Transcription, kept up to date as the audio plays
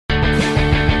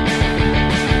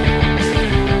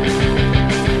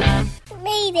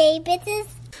bitches.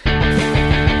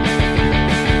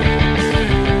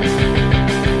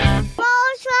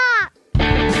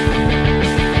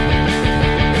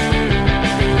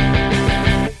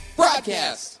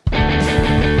 Broadcast.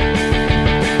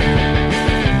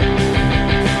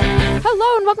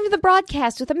 Hello and welcome to the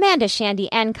broadcast with Amanda,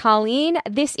 Shandy, and Colleen.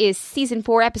 This is Season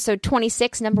 4, Episode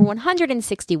 26, number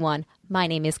 161. My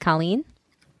name is Colleen.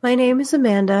 My name is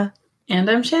Amanda. And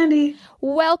I'm Shandy.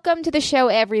 Welcome to the show,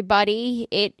 everybody.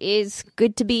 It is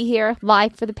good to be here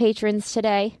live for the patrons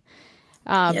today.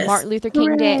 Yes. Martin Luther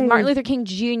King Day, Martin Luther King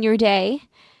Jr. Day.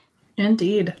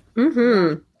 Indeed.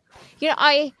 Mm-hmm. You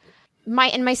know,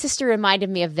 my sister reminded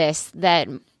me of that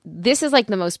this is like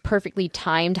the most perfectly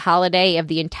timed holiday of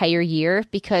the entire year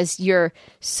because you're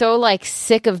so like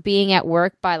sick of being at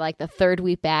work by like the third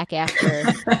week back after.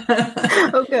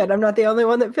 Oh, good. I'm not the only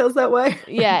one that feels that way.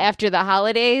 Yeah, after the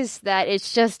holidays, that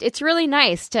it's really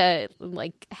nice to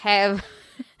like have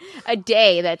a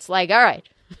day that's like, all right,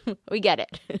 we get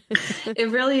it.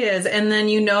 It really is. And then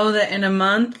you know that in a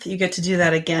month you get to do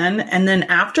that again. And then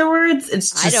afterwards,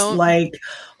 it's just like,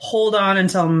 hold on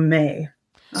until May.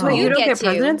 So you don't get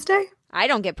President's Day? I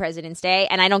don't get President's Day,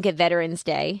 and I don't get Veterans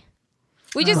Day.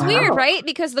 Which is weird, right?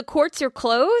 Because the courts are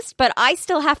closed, but I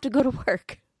still have to go to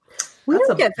work. We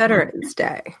don't get Veterans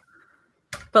Day.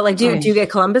 But like, do you get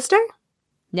Columbus Day?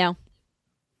 No.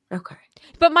 Okay.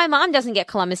 But my mom doesn't get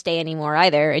Columbus Day anymore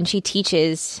either, and she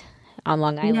teaches on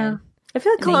Long Island. Yeah. I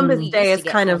feel like Columbus Day is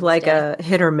kind of like a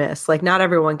hit or miss. Like, not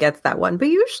everyone gets that one. But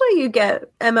usually you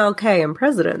get MLK and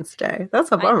President's Day.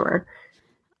 That's a bummer.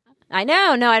 I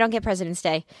know. No, I don't get President's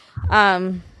Day.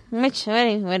 Which,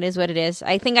 what is what it is.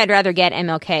 I think I'd rather get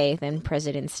MLK than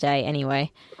President's Day anyway.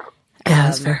 Yeah,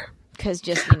 that's fair. Because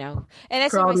just, you know. And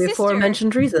that's for all the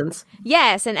aforementioned reasons.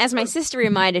 Yes, and as my sister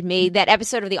reminded me, that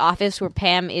episode of The Office where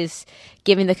Pam is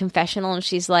giving the confessional and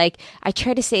she's like, I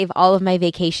try to save all of my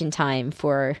vacation time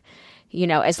for, you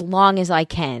know, as long as I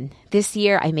can. This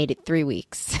year, I made it 3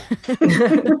 weeks.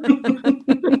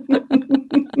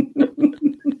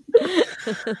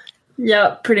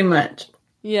 Yeah, pretty much.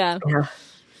 Yeah.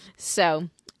 So,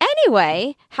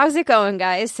 anyway, how's it going,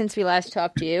 guys, since we last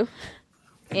talked to you?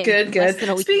 Good.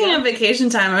 Speaking of vacation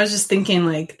time, I was just thinking,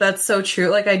 like, that's so true.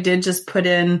 Like, I did just put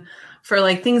in for,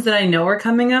 like, things that I know are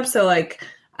coming up. So, like,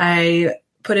 I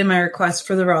put in my request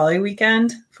for the Raleigh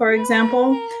weekend, for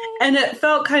example. And it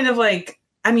felt kind of like,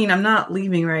 I mean, I'm not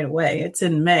leaving right away. It's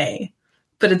in May.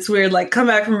 But it's weird, like, come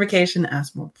back from vacation,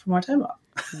 ask for more time off.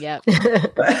 Yep.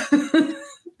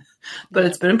 But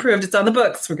it's been approved. It's on the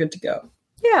books. We're good to go.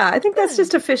 Yeah, I think that's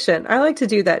just efficient. I like to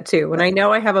do that too. When I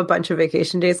know I have a bunch of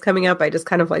vacation days coming up, I just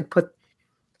kind of like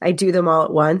I do them all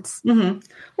at once. Mm-hmm.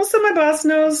 Well, so my boss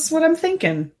knows what I'm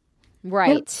thinking.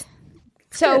 Right. Yep.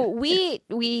 So we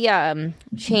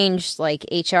changed like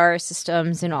HR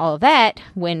systems and all of that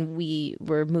when we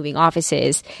were moving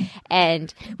offices,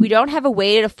 and we don't have a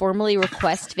way to formally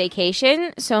request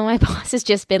vacation. So my boss has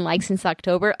just been like since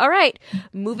October, all right,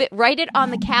 write it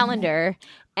on the calendar,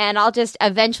 and I'll just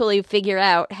eventually figure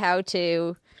out how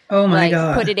to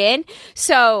put it in.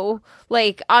 So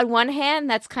like on one hand,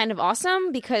 that's kind of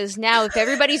awesome because now if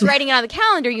everybody's writing it on the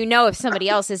calendar, you know if somebody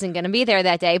else isn't going to be there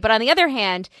that day. But on the other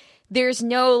hand, there's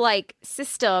no like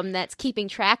system that's keeping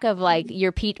track of like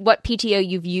your what PTO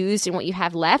you've used and what you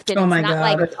have left. And it's not God,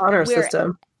 like it's on our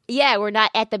system. Yeah, we're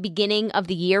not at the beginning of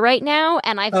the year right now,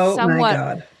 and I've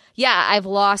I've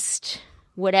lost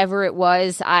whatever it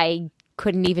was. I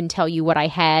couldn't even tell you what I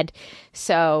had,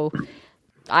 so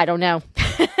I don't know.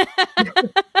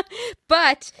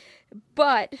 but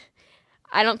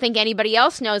I don't think anybody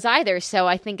else knows either, so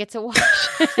I think it's a wash.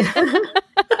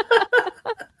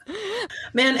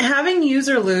 Man, having use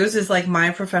or lose is like my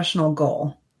professional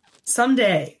goal.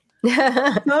 Someday.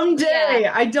 Yeah.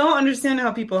 I don't understand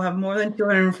how people have more than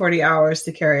 240 hours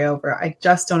to carry over. I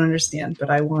just don't understand, but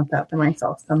I want that for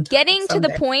myself sometime. Getting to the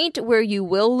point where you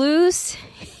will lose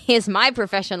is my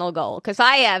professional goal, because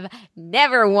I have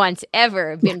never once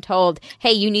ever been told,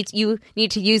 hey, you need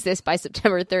to use this by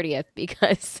September 30th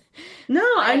because... No,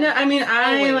 I know. I mean,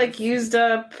 I like used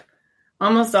up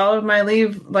almost all of my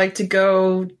leave, like to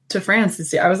go to France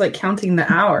this year. I was like counting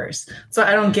the hours. So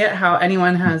I don't get how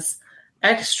anyone has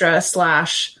extra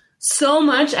 / so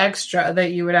much extra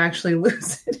that you would actually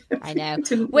lose it. I know.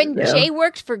 When Jay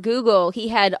worked for Google, he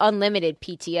had unlimited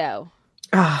PTO.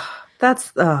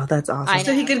 That's awesome.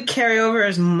 So he could carry over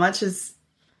as much as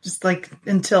just like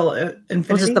until infinity.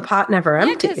 Well, just the pot never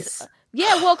empties.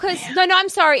 Yeah, well, because no, I'm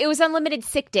sorry. It was unlimited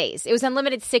sick days. And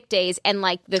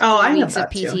like the 3 weeks of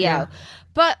PTO.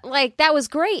 But, like, that was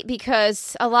great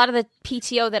because a lot of the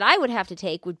PTO that I would have to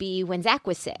take would be when Zach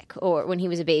was sick or when he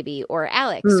was a baby or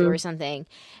Alex or something.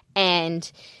 And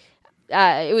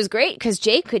it was great because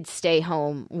Jake could stay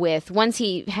home once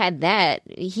he had that,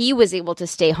 he was able to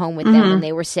stay home with them when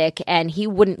they were sick, and he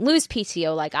wouldn't lose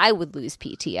PTO like I would lose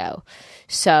PTO.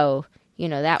 So, you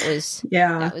know, that was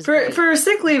for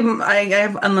sick leave, I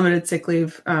have unlimited sick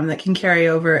leave that can carry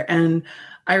over. And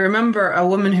I remember a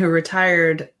woman who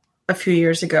retired a few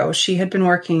years ago. She had been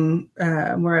working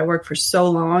where I work for so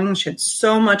long. She had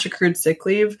so much accrued sick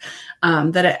leave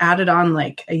that it added on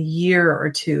like a year or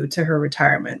two to her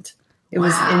retirement. It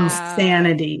was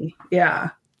insanity.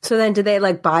 Yeah. So then did they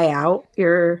like buy out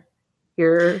your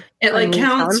it like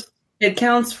counts time? It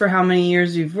counts for how many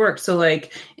years you've worked. So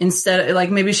like instead like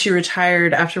maybe she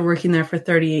retired after working there for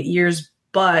 38 years,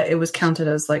 but it was counted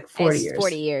as like 40 years.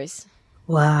 40 years.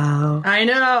 Wow. I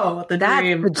know. That's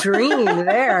the dream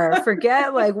there.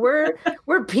 Forget like we're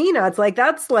peanuts. Like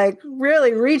that's like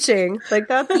really reaching. Like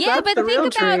that's but the think real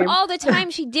about dream. all the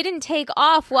time she didn't take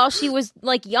off while she was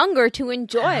like younger to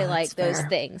enjoy like those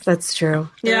things. That's true.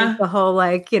 Yeah. There's the whole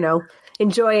like, you know,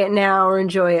 enjoy it now or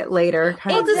enjoy it later.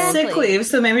 Well, the sick leave,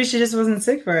 so maybe she just wasn't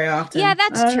sick very often. Yeah,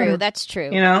 that's true. That's true.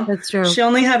 You know? That's true. She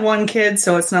only had one kid,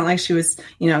 so it's not like she was,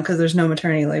 you know, because there's no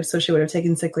maternity leave, so she would have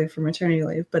taken sick leave for maternity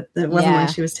leave, but it wasn't when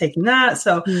she was taking that,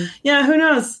 so yeah, who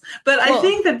knows? But I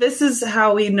think that this is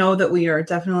how we know that we are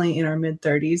definitely in our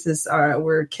mid-30s, is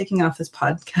we're kicking off this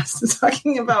podcast and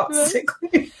talking about sick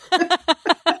leave.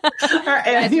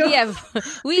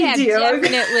 We have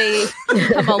definitely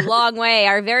come a long way.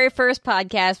 Our very first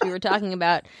podcast, we were talking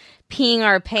about peeing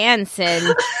our pants and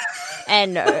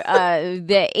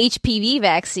the HPV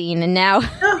vaccine, and now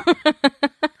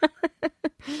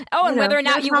and whether or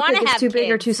not you want to have too kids.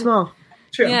 Big or too small.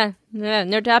 True. Yeah,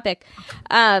 no topic.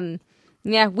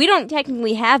 We don't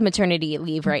technically have maternity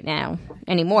leave right now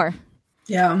anymore.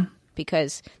 Yeah,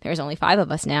 because there's only 5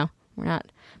 of us now. We're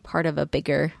not part of a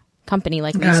bigger company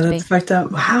like we used to be. That's fucked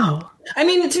up. Wow. I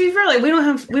mean, to be fair, like we don't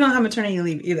have maternity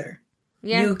leave either.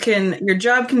 Yeah. Your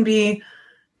job can be.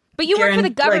 But you work for the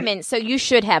government, so you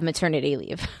should have maternity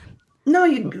leave.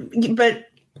 No, but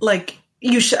like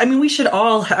you should. I mean, we should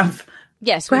all have.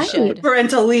 Yes, we should.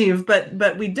 Parental leave,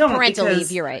 but we don't. Parental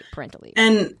leave. You're right. Parental leave.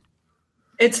 And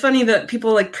it's funny that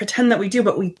people like pretend that we do,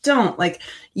 but we don't. Like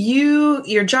your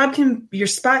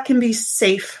spot can be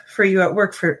safe for you at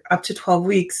work for up to 12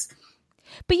 weeks.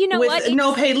 But you know with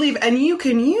no paid leave, and you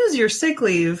can use your sick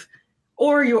leave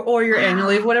or your annual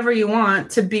leave, whatever you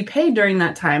want, to be paid during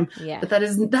that time. Yeah. But that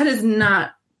is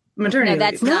not maternity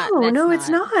leave. It's not.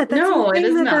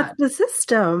 That's the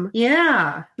system.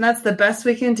 Yeah. That's the best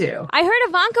we can do. I heard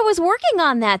Ivanka was working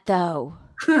on that, though.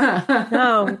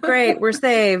 Oh, great. We're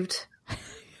saved.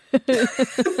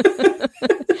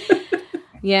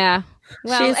 Yeah.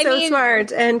 Well, she's so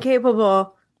smart and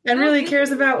capable. And really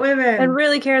cares about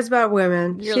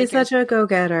women. She's such a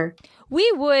go-getter.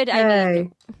 We would,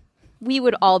 we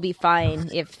would all be fine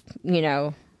if, you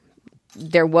know,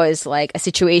 there was like a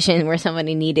situation where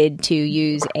somebody needed to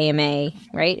use AMA,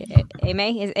 right?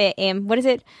 AMA? What is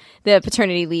it? The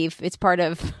paternity leave. It's part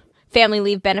of family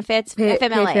leave benefits.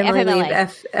 FMLA.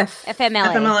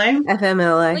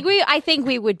 Like I think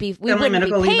we wouldn't be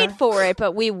paid for it,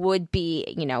 but we would be,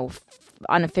 you know,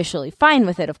 unofficially fine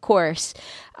with it, of course.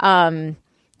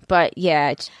 But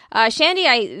yeah, Shandy,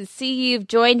 I see you've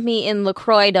joined me in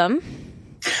LaCroixdom.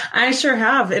 I sure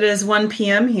have. It is 1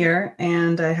 p.m. here,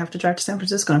 and I have to drive to San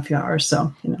Francisco in a few hours.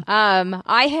 So, you know.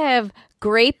 I have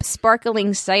grape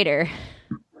sparkling cider.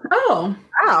 Oh,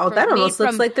 wow! That almost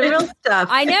looks like the real stuff.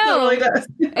 I know. It totally does.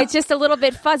 It's just a little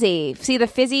bit fuzzy. See the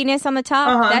fizziness on the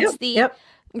top? That's the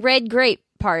red grape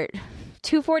part.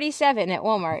 $2.47 at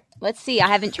Walmart. Let's see. I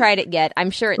haven't tried it yet.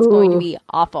 I'm sure it's going to be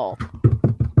awful.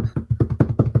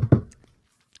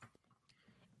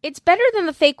 It's better than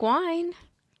the fake wine.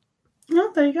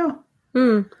 Oh, there you go.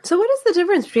 So what is the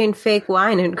difference between fake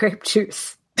wine and grape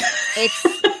juice?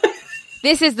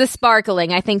 This is the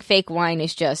sparkling. I think fake wine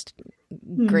is just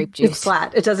grape juice. It's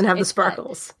flat. It doesn't have the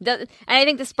sparkles. And I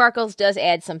think the sparkles does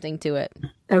add something to it.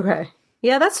 Okay.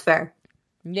 Yeah, that's fair.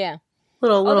 Yeah.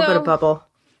 Little bit of bubble.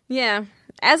 Yeah.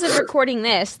 As of recording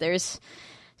this, there's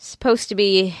supposed to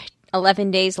be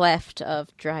 11 days left of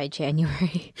dry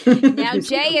January. Now,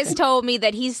 Jay has told me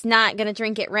that he's not going to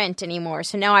drink at Rent anymore.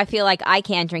 So now I feel like I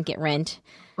can't drink at Rent.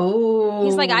 Oh.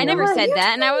 He's like, I never said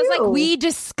that. And I was like, we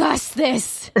discussed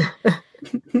this.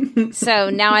 So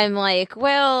now I'm like,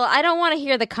 well, I don't want to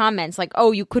hear the comments like,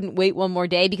 oh, you couldn't wait one more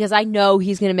day, because I know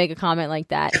he's going to make a comment like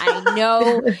that.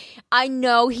 I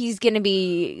know he's going to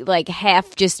be like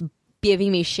half just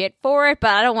giving me shit for it, but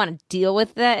I don't want to deal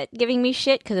with that giving me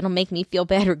shit because it'll make me feel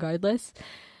bad regardless.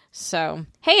 So,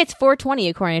 hey, it's 4:20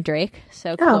 according to Drake.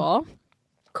 So cool.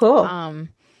 Cool.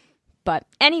 But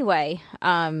anyway,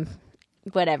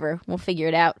 whatever. We'll figure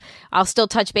it out. I'll still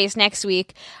touch base next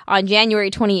week on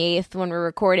January 28th when we're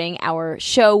recording our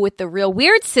show with the Real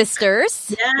Weird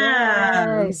Sisters.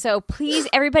 Yeah. So please,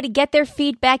 everybody, get their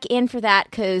feedback in for that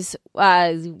because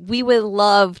we would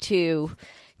love to,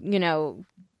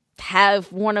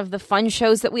 have one of the fun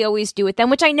shows that we always do with them,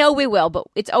 which I know we will, but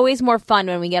it's always more fun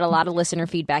when we get a lot of listener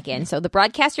feedback in. So the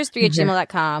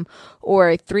broadcasters3@gmail.com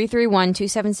or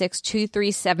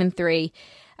 331-276-2373.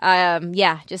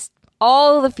 Just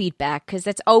all the feedback because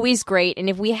that's always great. And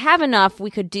if we have enough, we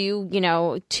could do,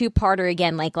 2-parter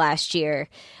again like last year,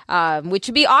 which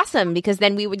would be awesome because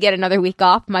then we would get another week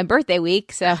off, my birthday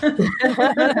week. So,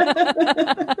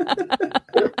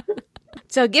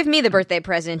 so give me the birthday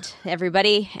present,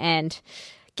 everybody, and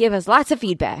give us lots of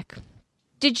feedback.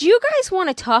 Did you guys want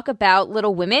to talk about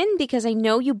Little Women? Because I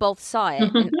know you both saw it,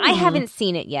 and I haven't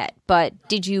seen it yet. But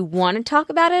did you want to talk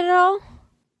about it at all?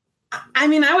 I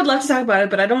mean, I would love to talk about it,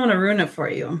 but I don't want to ruin it for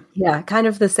you. Yeah, kind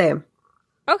of the same.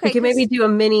 Okay. We can maybe do a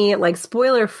mini,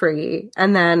 spoiler-free,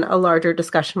 and then a larger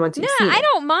discussion once you've seen it. I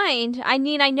don't mind. I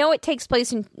mean, I know it takes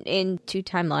place in 2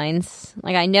 timelines.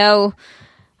 Like, I know,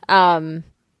 I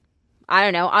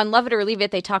don't know, on Love It or Leave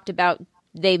It, they talked about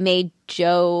they made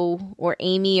Joe or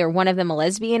Amy or one of them a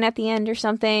lesbian at the end or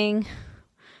something.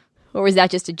 Or was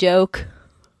that just a joke?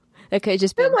 That could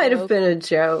just be. That might have been a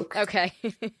joke. Okay.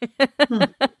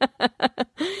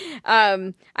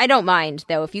 I don't mind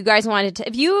though. If you guys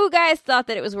if you guys thought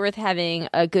that it was worth having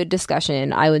a good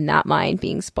discussion, I would not mind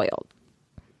being spoiled.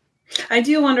 I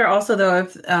do wonder also though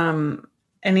if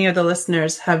any of the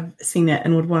listeners have seen it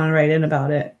and would want to write in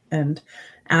about it and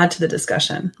add to the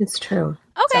discussion. It's true.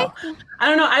 Okay. So, I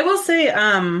don't know. I will say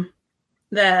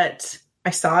that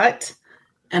I saw it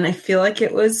and I feel like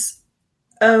it was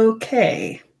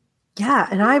okay. Yeah,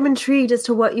 and I'm intrigued as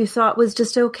to what you thought was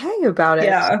just okay about it.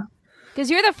 Yeah.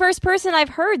 Because you're the first person I've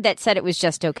heard that said it was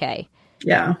just okay.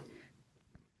 Yeah.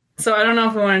 So I don't know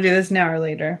if we want to do this now or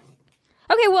later.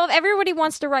 Okay, well, if everybody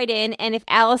wants to write in, and if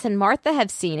Alice and Martha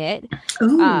have seen it,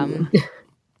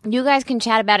 you guys can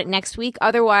chat about it next week.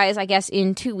 Otherwise, I guess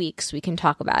in 2 weeks we can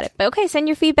talk about it. But okay, send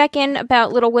your feedback in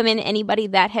about Little Women, anybody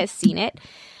that has seen it.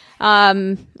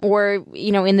 Or,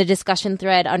 in the discussion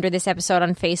thread under this episode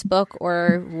on Facebook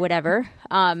or whatever.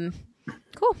 Cool.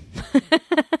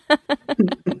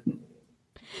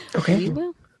 Okay. We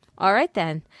will. All right,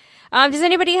 then. Does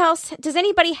anybody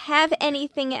have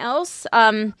anything else?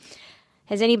 Has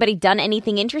anybody done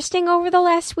anything interesting over the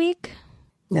last week?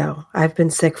 No, I've been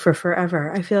sick for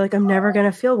forever. I feel like I'm never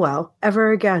going to feel well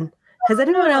ever again. Has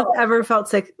anyone else ever felt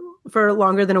sick for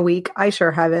longer than a week? I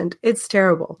sure haven't. It's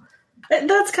terrible.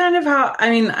 That's kind of how, I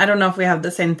mean, I don't know if we have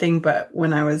the same thing, but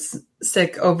when I was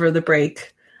sick over the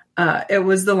break, it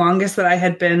was the longest that I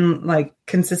had been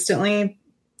consistently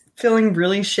feeling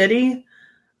really shitty.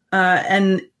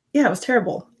 And yeah, it was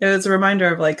terrible. It was a reminder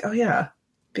of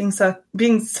being suck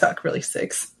really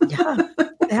sucks. Yeah.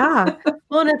 Yeah.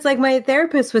 Well, and it's like my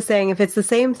therapist was saying, if it's the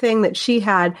same thing that she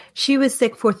had, she was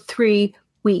sick for 3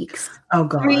 weeks. Oh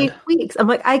God. 3 weeks. I'm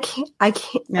like, I can't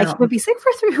be sick for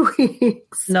 3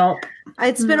 weeks. Nope.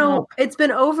 It's been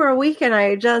over a week and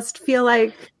I just feel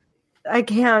like I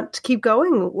can't keep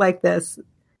going like this.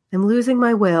 I'm losing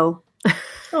my will.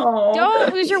 Oh,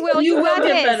 don't lose your will. You got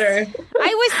get this. Better.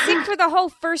 I was sick for the whole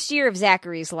first year of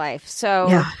Zachary's life. So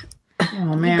yeah.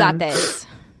 Oh man. You got this.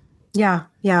 Yeah.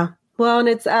 Yeah. Well, and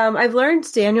it's, I've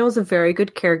learned Daniel's a very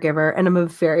good caregiver and I'm a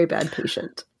very bad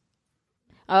patient.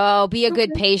 Oh, be a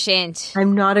good patient.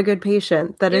 I'm not a good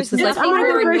patient. That is just like, I'm going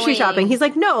to go grocery shopping. He's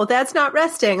like, no, that's not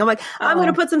resting. I'm like, I'm going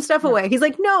to put some stuff away. He's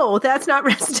like, no, that's not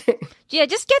resting. Yeah,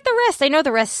 just get the rest. I know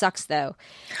the rest sucks, though.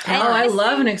 I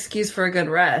love an excuse for a good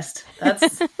rest.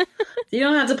 That's you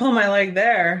don't have to pull my leg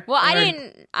there. Well,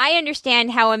 I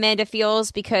understand how Amanda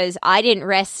feels because I didn't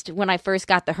rest when I first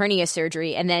got the hernia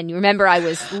surgery, and then you remember I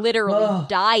was literally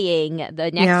dying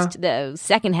the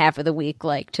second half of the week,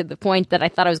 to the point that I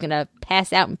thought I was going to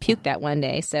pass out and puke that one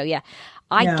day. So yeah,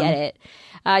 I get it.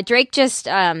 Drake just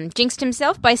jinxed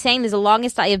himself by saying this is the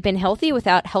longest I have been healthy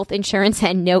without health insurance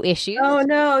and no issues. Oh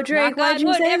no, Drake, why'd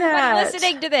you say that?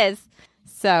 Listening to this.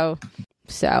 So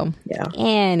yeah.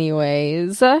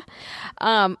 Anyways,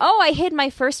 I hid my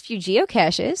first few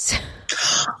geocaches.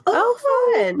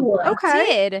 Oh, fun. Okay.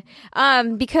 I did.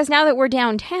 Because now that we're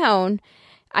downtown,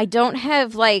 I don't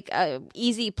have a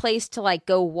easy place to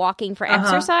go walking for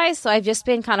exercise. So I've just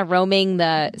been kind of roaming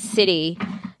the city,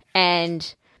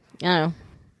 and I don't know.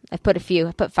 I put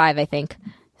 5, I think.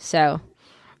 So,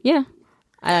 yeah.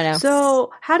 I don't know.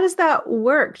 So how does that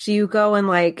work? Do you go and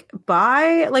like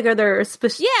buy, like, are there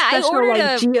special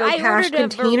geocache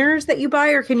containers that you buy,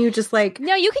 or can you just like,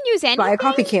 no, you can use anything. Buy a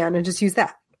coffee can and just use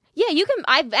that? Yeah, you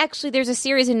can. There's a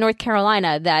series in North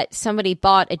Carolina that somebody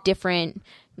bought a different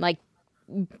like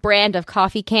brand of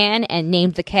coffee can and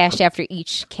named the cache after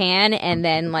each can, and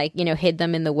then hid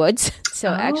them in the woods. So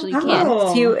actually, you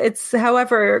can. It's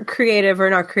however creative or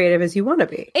not creative as you want to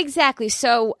be. Exactly.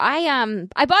 So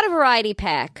I bought a variety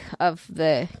pack of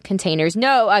the containers.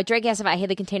 No, Drake asked if I had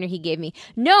the container he gave me.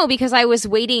 No, because I was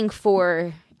waiting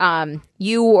for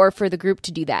you or for the group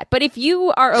to do that. But if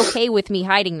you are okay with me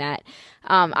hiding that,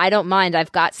 I don't mind.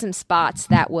 I've got some spots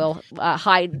that will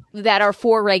hide that are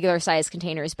for regular size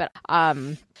containers. But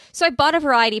so I bought a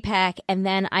variety pack, and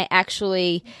then I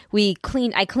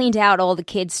cleaned out all the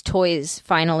kids' toys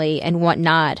finally and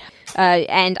whatnot.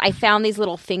 And I found these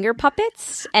little finger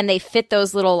puppets, and they fit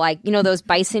those little those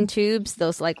bison tubes,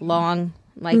 those long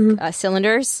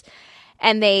cylinders.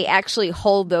 And they actually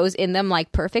hold those in them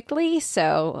perfectly.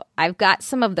 So I've got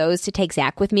some of those to take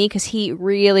Zach with me because he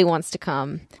really wants to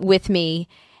come with me.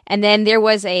 And then there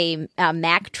was a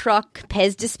Mack truck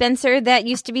Pez dispenser that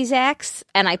used to be Zach's,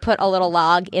 and I put a little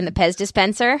log in the Pez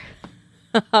dispenser.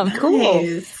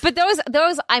 Cool. But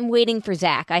those I'm waiting for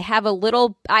Zach. I have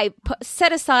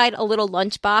set aside a little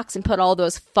lunchbox and put all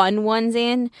those fun ones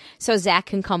in so Zach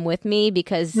can come with me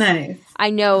because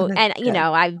I know, and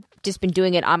I've just been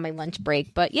doing it on my lunch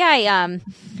break. But yeah,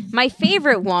 my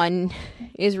favorite one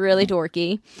is really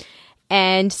dorky,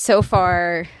 and so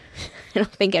far I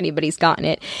don't think anybody's gotten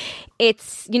it.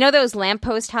 It's those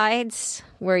lamppost hides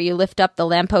where you lift up the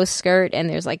lamppost skirt and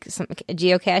there's a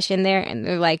geocache in there, and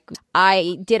they're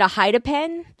I did a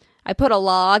hide-a-pen. I put a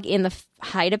log in the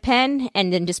hide-a-pen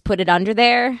and then just put it under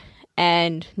there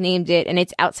and named it, and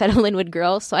it's outside of Linwood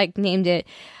Grill, so I named it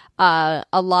a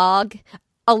log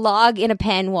in a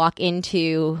pen, walk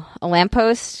into a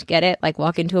lamppost. Get it?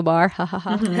 Walk into a bar. Ha ha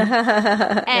ha.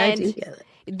 And I do get it.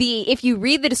 If you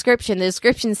read the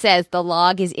description says the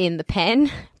log is in the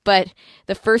pen, but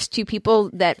the first two people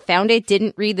that found it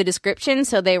didn't read the description,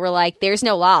 so they were like, "There's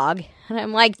no log," and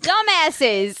I'm like,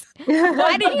 "Dumbasses!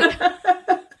 Why did you?"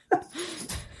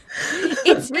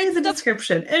 It's the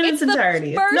description in its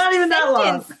entirety. It's not even that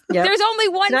long. Yep. There's only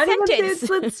one sentence.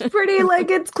 It's pretty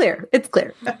it's clear. It's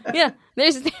clear. Yeah,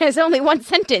 there's only one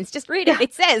sentence. Just read it. Yeah.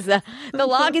 It says the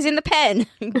log is in the pen.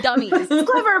 Dummies. It's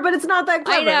clever, but it's not that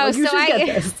clever. I know. You should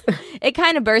get this. It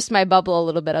kind of burst my bubble a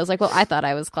little bit. I was like, well, I thought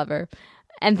I was clever.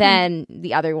 And then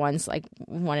the other ones,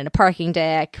 one in a parking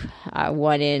deck,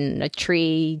 one in a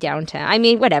tree downtown. I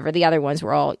mean, whatever. The other ones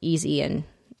were all easy and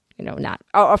not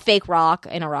a fake rock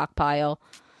in a rock pile.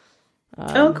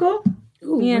 Cool.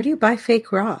 Ooh, yeah. Where do you buy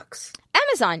fake rocks?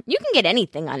 Amazon. You can get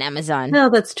anything on Amazon. No,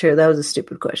 that's true. That was a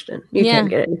stupid question. You can't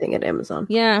get anything at Amazon.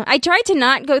 Yeah. I tried to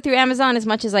not go through Amazon as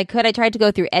much as I could. I tried to go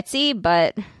through Etsy,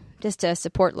 but just to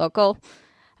support local.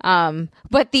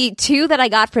 But the two that I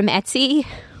got from Etsy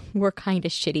were kind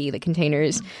of shitty, the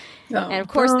containers. Oh. And of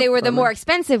course, they were the more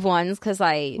expensive ones because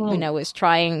I, was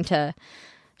trying to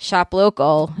shop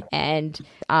local, and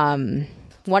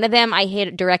one of them I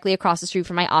hid directly across the street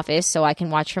from my office so I can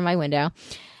watch from my window.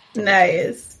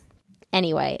 Nice.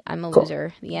 Anyway, I'm a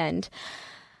loser. The end.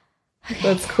 Okay.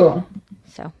 That's cool.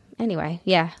 So anyway,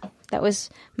 yeah, that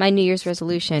was my New Year's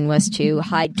resolution, was to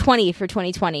hide 20 for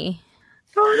 2020.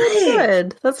 Oh, that's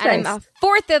good. That's nice. I'm a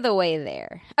fourth of the way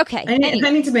there. Okay. I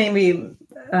need to maybe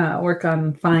work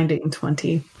on finding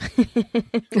 20.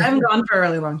 I'm gone for a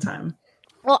really long time.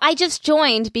 Well, I just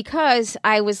joined because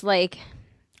I was like,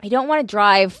 I don't want to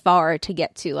drive far to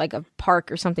get to a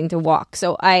park or something to walk.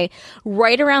 So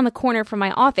right around the corner from my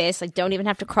office, I don't even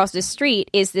have to cross the street,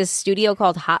 is this studio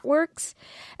called Hot Works.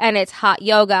 And it's hot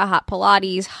yoga, hot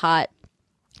Pilates, hot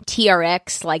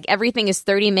TRX. Everything is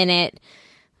 30-minute,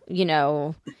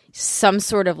 some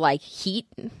sort of heat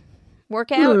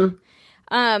workout.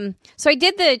 So I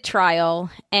did the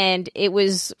trial, and it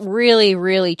was really,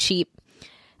 really cheap.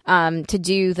 To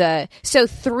do so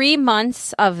 3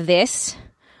 months of this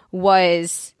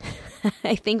was,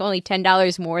 I think, only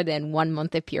 $10 more than 1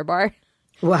 month of Pure Barre.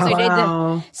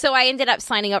 Wow. So I ended up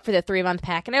signing up for the 3-month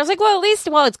pack, and I was like, well, at least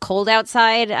while it's cold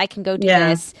outside, I can go do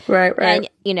this. Right. And,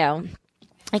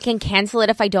 I can cancel it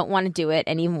if I don't want to do it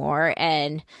anymore.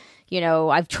 And,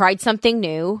 I've tried something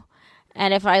new,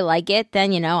 and if I like it,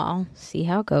 then, I'll see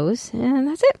how it goes, and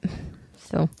that's it.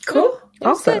 So cool. It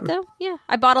was good, though. Yeah.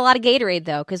 I bought a lot of Gatorade,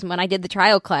 though, because when I did the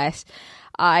trial class,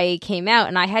 I came out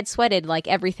and I had sweated like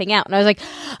everything out. And I was like,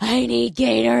 I need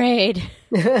Gatorade.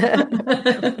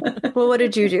 Well, what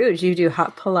did you do? Did you do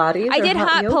hot Pilates? I did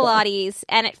hot Pilates.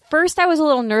 And at first I was a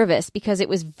little nervous because it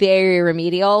was very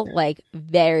remedial.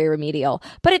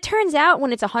 But it turns out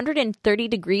when it's 130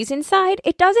 degrees inside,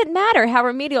 it doesn't matter how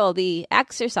remedial the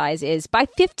exercise is. By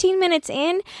 15 minutes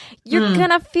in, you're going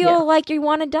to feel like you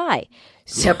want to die.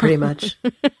 So. Yeah, pretty much.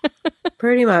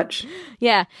 Pretty much.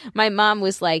 Yeah. My mom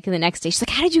was like, the next day, she's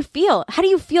like, how did you feel? How do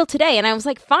you feel today? And I was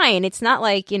like, fine. It's not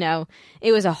like, it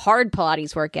was a hard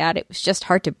Pilates workout. It was just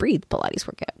hard to breathe Pilates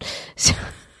workout. So,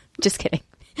 just kidding.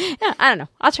 Yeah, I don't know.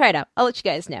 I'll try it out. I'll let you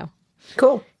guys know.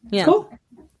 Cool. Yeah. Cool.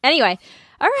 Anyway.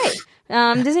 All right.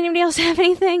 Does anybody else have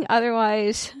anything?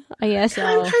 Otherwise, I guess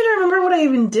I'm trying to remember what I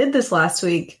even did this last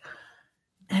week.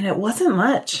 And it wasn't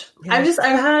much. Yeah. I've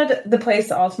had the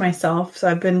place all to myself. So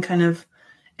I've been kind of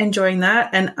enjoying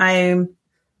that. And I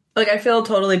feel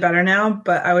totally better now,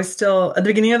 but I was still, at the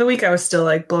beginning of the week, I was still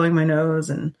like blowing my nose.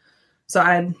 And so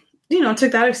I,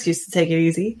 took that excuse to take it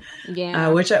easy. Yeah.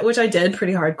 Which I did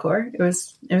pretty hardcore. It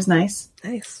was nice.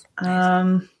 Nice.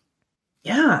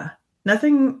 Yeah.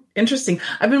 Nothing interesting.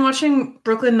 I've been watching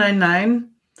Brooklyn Nine-Nine.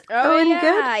 Oh yeah.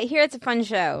 Good? I hear it's a fun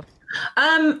show.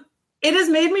 It has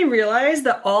made me realize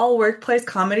that all workplace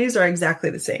comedies are exactly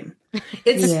the same.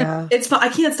 It's fun. I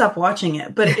can't stop watching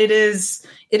it, but it is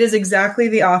exactly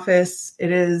The Office.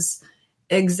 It is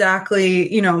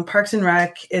exactly, Parks and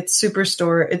Rec. It's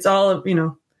Superstore. It's all of,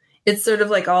 it's sort of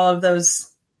like all of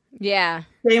those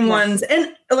same ones.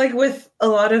 And like with a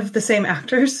lot of the same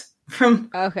actors from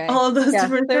all of those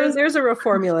different shows. There's a real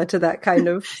formula to that kind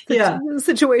of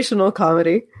situational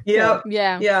comedy. Yeah.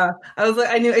 I was like,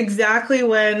 I knew exactly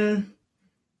when,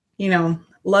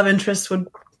 love interest would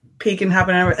peak and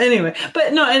happen. Anyway,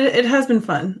 but no, it has been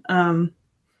fun.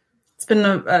 It's been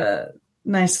a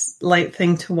nice light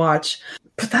thing to watch,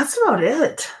 but that's about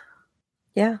it.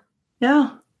 Yeah.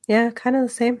 Yeah. Yeah. Kind of the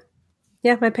same.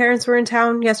 Yeah. My parents were in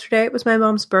town yesterday. It was my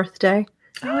mom's birthday.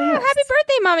 Oh, yes. Happy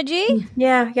birthday, Mama G.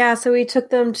 Yeah. So we took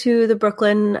them to the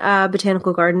Brooklyn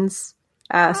Botanical Gardens.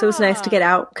 So it was nice to get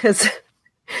out because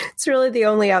it's really the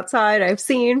only outside I've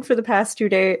seen for the past 3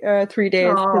 days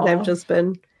because I've just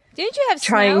been Didn't you have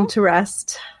trying snow? to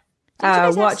rest.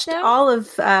 Watched all of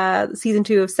season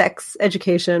 2 of Sex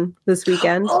Education this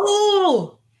weekend.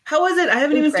 Oh, how was it? I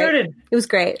haven't even started. It was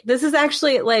great. This is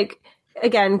actually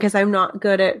again, because I'm not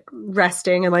good at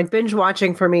resting and binge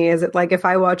watching for me is it if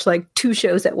I watch 2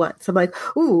 shows at once, I'm like,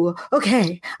 ooh,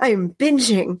 okay, I'm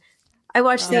binging. I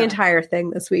watched the entire thing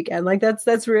this weekend.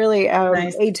 That's really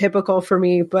nice. Atypical for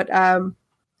me, but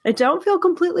I don't feel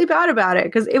completely bad about it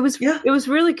because it was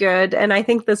really good. And I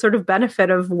think the sort of benefit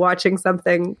of watching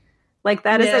something like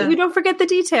that is that you don't forget the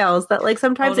details. That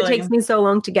sometimes it takes me so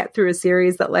long to get through a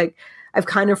series that I've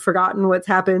kind of forgotten what's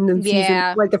happened in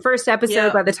season, the first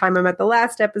episode by the time I'm at the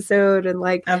last episode. And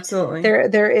absolutely,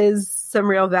 there is some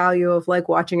real value of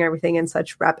watching everything in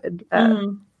such rapid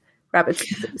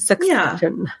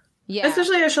succession. Yeah,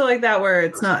 especially a show like that where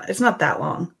it's not that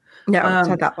long. No, it's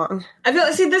not that long. I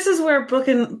feel this is where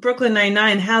Brooklyn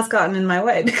Nine-Nine has gotten in my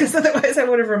way because otherwise I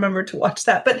would have remembered to watch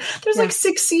that. But there's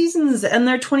 6 seasons and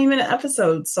they're 20-minute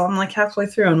episodes, so I'm halfway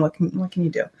through. And what can you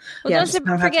do? Well, don't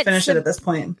have to finish it at this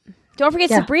point. Don't forget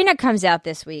Sabrina comes out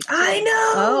this week. I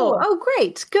know. Oh,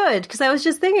 great, good. Because I was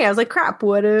just thinking, I was like, crap,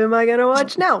 what am I going to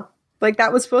watch now?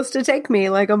 That was supposed to take me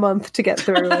a month to get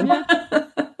through, and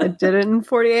I did it in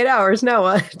 48 hours. Now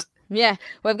what? Yeah,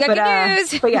 well, I've got good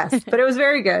news. But yes, but it was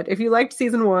very good. If you liked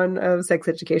season 1 of Sex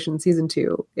Education, season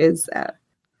 2 is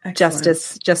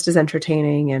just as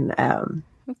entertaining and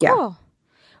cool.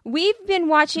 We've been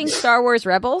watching Star Wars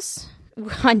Rebels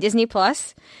on Disney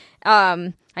Plus.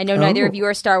 I know neither of you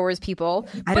are Star Wars people.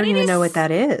 I don't even know what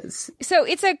that is. So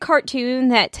it's a cartoon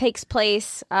that takes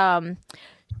place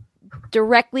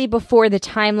directly before the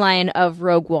timeline of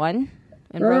Rogue One.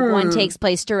 And Rogue One takes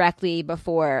place directly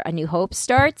before A New Hope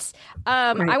starts.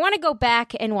 I want to go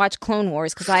back and watch Clone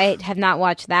Wars because I have not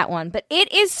watched that one. But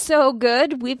it is so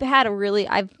good. We've had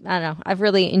I've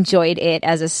really enjoyed it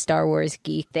as a Star Wars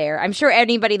geek there. I'm sure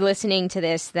anybody listening to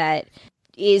this that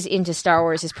is into Star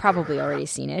Wars has probably already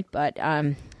seen it. But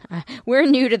we're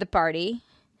new to the party.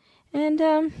 And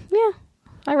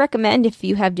I recommend if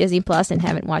you have Disney Plus and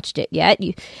haven't watched it yet.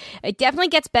 It definitely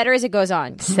gets better as it goes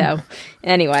on. So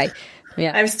anyway...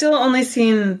 Yeah, I've still only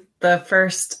seen the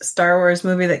first Star Wars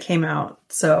movie that came out,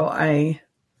 so I'm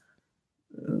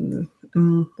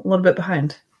a little bit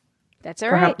behind. That's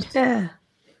all right. Yeah.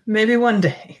 Maybe one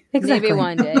day. Exactly. Maybe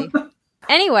one day.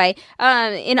 Anyway,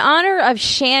 in honor of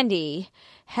Shandy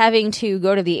having to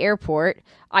go to the airport,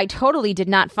 I totally did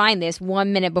not find this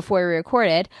 1 minute before we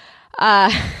recorded.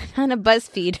 On a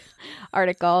BuzzFeed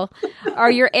article,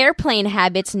 are your airplane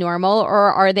habits normal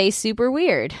or are they super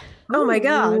weird? Oh my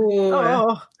God. Ooh.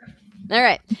 Oh. All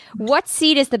right. What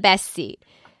seat is the best seat?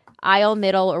 Aisle,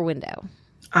 middle, or window?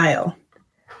 Aisle.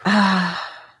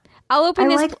 I'll open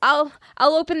this. I'll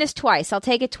open this twice. I'll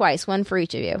take it twice, one for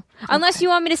each of you. Unless you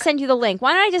want me to send you the link.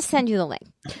 Why don't I just send you the link?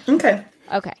 Okay.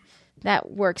 Okay, that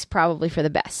works probably for the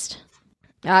best.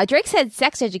 Drake said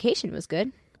sex education was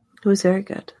good. It was very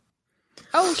good.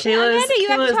 Oh, Amanda, you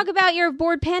have to talk about your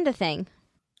bored panda thing.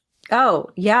 Oh,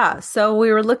 yeah. So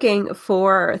we were looking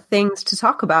for things to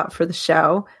talk about for the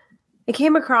show. I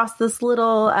came across this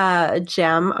little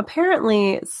gem.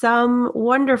 Apparently, some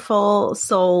wonderful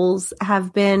souls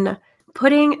have been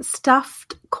putting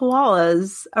stuffed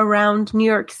koalas around New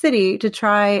York City to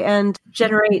try and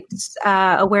generate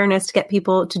awareness to get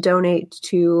people to donate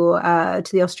to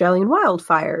the Australian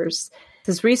wildfires.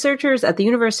 Says researchers at the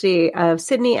University of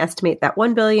Sydney estimate that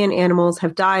 1 billion animals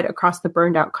have died across the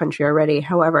burned out country already.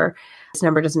 However, this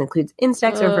number doesn't include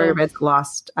insects or vertebrates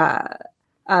lost.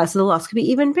 So the loss could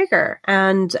be even bigger.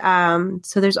 And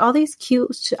so there's all these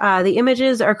cute, the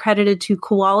images are credited to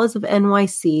Koalas of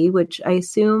NYC, which I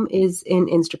assume is an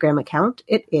Instagram account.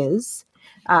 It is.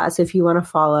 So if you want to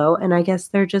follow, and I guess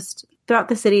they're just throughout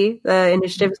the city, the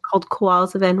initiative is called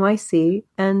Koalas of NYC,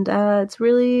 and it's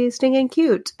really stinking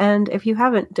cute. And if you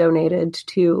haven't donated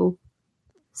to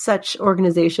such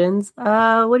organizations, what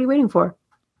are you waiting for?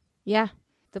 Yeah.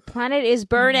 The planet is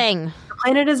burning. The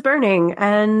planet is burning,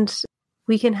 and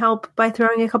we can help by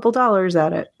throwing a couple dollars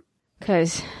at it.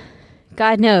 Because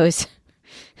God knows.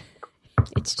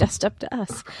 It's just up to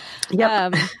us.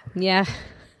 Yep. Yeah.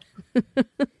 All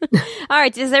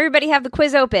right. Does everybody have the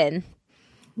quiz open?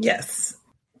 Yes.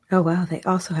 Oh, wow. They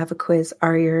also have a quiz.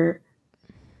 Are your,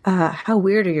 how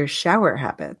weird are your shower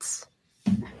habits?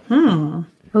 Oh,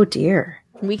 dear.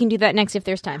 We can do that next if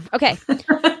there's time. Okay.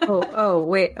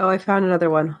 Wait. Oh, I found another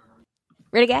one.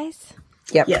 Ready, guys?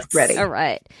 Yep. Yes. Ready. All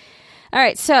right.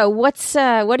 So what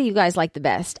do you guys like the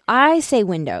best? I say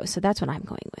window, so that's what I'm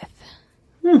going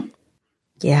with.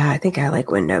 Yeah, I think I like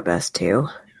window best too.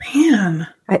 Man.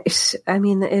 I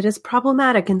mean, it is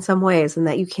problematic in some ways in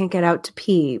that you can't get out to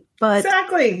pee, but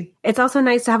Exactly. it's also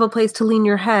nice to have a place to lean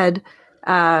your head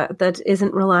that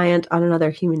isn't reliant on another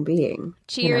human being.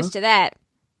 Cheers to that.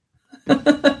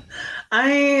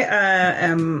 I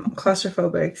am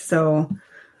claustrophobic, so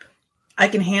I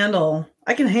can handle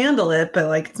it, but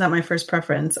like it's not my first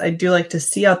preference. I do like to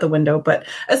see out the window, but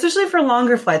especially for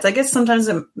longer flights. I guess sometimes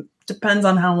it depends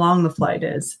on how long the flight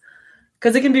is,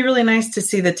 because it can be really nice to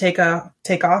see the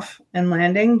takeoff and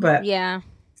landing, but Yeah.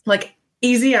 like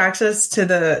easy access to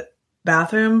the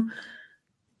bathroom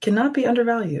cannot be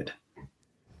undervalued,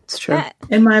 It's true.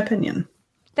 in my opinion.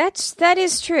 That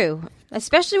is true,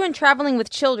 especially when traveling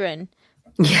with children.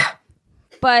 Yeah.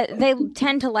 But they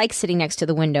tend to like sitting next to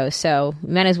the window, so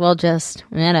we might as well just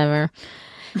whatever.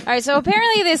 All right, so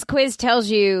apparently this quiz tells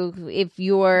you if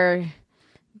you're,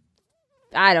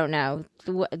 I don't know,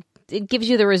 it gives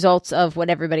you the results of what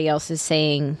everybody else is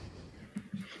saying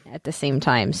at the same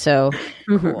time, so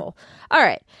cool. All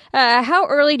right, how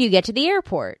early do you get to the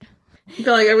airport? I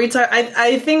feel like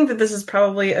I think that this is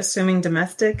probably assuming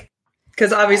domestic,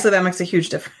 because obviously that makes a huge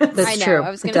difference. That's I know. true. I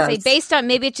was going to say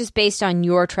maybe it's just based on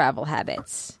your travel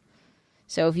habits.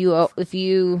 So if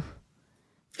you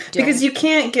Because you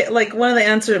can't get, like, one of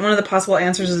the possible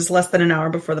answers is less than an hour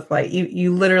before the flight.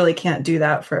 You literally can't do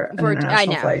that for an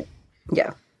international flight.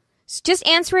 Yeah. just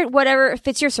answer it whatever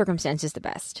fits your circumstances the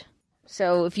best.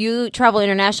 So if you travel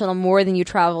international more than you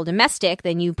travel domestic,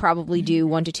 then you probably do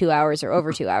 1 to 2 hours or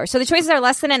over 2 hours. So the choices are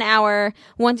less than an hour,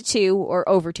 1 to 2, or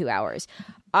over 2 hours.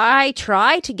 I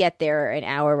try to get there an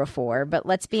hour before, but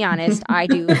let's be honest, I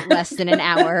do less than an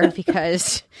hour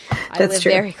because I live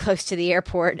very close to the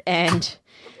airport and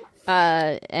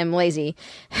am lazy.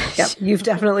 Yep, you've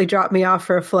definitely dropped me off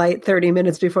for a flight 30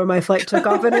 minutes before my flight took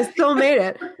off, and I still made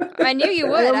it. I knew you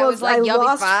would. I was like, I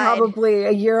lost probably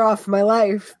a year off my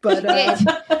life, but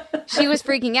she was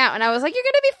freaking out, and I was like, "You're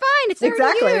gonna be fine. It's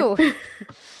exactly you."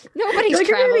 Nobody's like,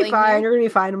 traveling. You're gonna be fine. You're gonna be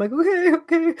fine. I'm like,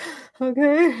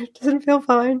 okay. It doesn't feel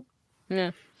fine.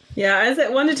 Yeah. I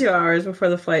said 1 to 2 hours before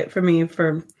the flight for me.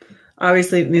 For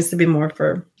obviously, it needs to be more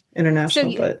for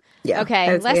international, but yeah, okay,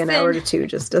 I would say an hour to 2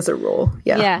 just as a rule.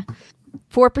 Yeah.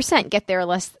 4% get there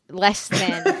less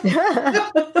than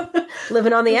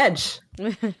living on the edge.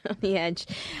 on the edge,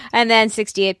 and then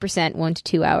 68% 1 to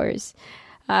 2 hours.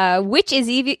 Which is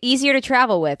easier to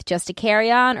travel with, just a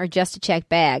carry-on or just a check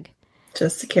bag?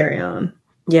 Just to carry on.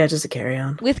 Yeah, just a carry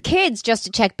on. With kids, just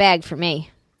a check bag for me.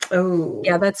 Oh.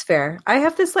 Yeah, that's fair. I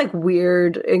have this like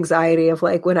weird anxiety of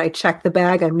like when I check the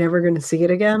bag, I'm never going to see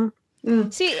it again.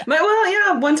 See,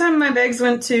 one time my bags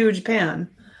went to Japan.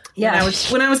 Yeah.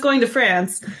 When I was going to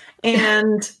France,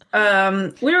 and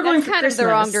we were going for kind Christmas. of the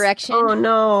wrong direction. Oh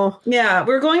no. Yeah,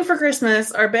 we were going for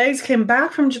Christmas. Our bags came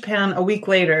back from Japan a week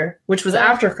later, which was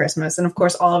after Christmas, and of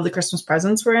course all of the Christmas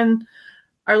presents were in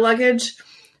our luggage.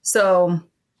 So,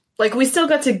 like, we still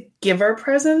got to give our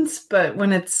presents, but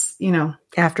when it's,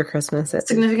 After Christmas. It's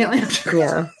significantly after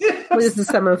Christmas. Yeah. This is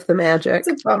some of the magic. It's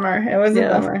a bummer. It was a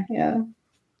bummer. Yeah.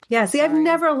 Yeah, see, I've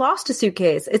never lost a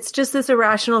suitcase. It's just this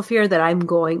irrational fear that I'm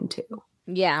going to.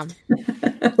 Yeah.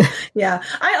 Yeah.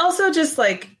 I also just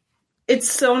it's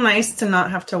so nice to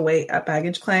not have to wait at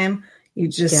baggage claim. You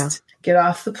just get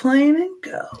off the plane and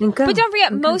go. But don't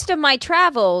forget, most of my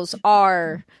travels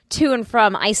are to and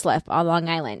from Islip on Long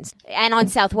Island and on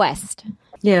Southwest.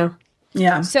 Yeah.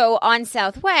 Yeah. So on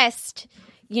Southwest,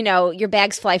 your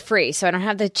bags fly free. So I don't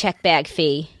have the check bag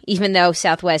fee, even though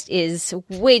Southwest is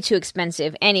way too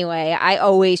expensive. Anyway, I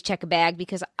always check a bag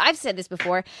because I've said this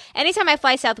before. Anytime I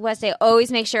fly Southwest, I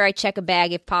always make sure I check a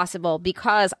bag if possible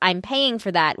because I'm paying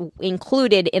for that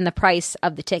included in the price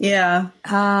of the ticket. Yeah.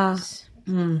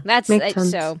 That's Makes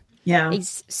sense. so. Yeah.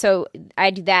 So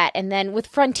I do that. And then with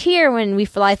Frontier, when we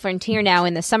fly Frontier now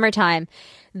in the summertime,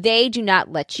 they do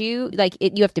not let you,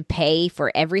 you have to pay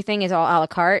for everything. It's all a la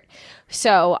carte.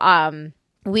 So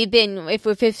we've been, if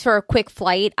it's for a quick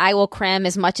flight, I will cram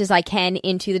as much as I can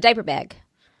into the diaper bag.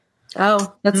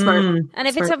 Oh, that's smart. And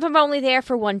if I'm only there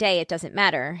for one day, it doesn't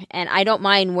matter. And I don't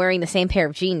mind wearing the same pair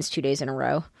of jeans 2 days in a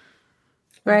row.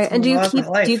 Right. And do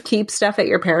you keep stuff at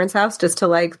your parents' house just to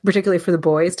particularly for the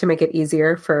boys to make it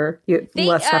easier for you,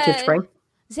 less stuff you have to bring?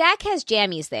 Zach has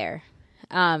jammies there.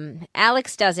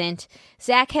 Alex doesn't.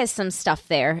 Zach has some stuff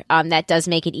there that does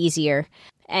make it easier.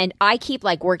 And I keep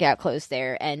workout clothes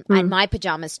there and my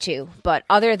pajamas too. But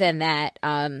other than that,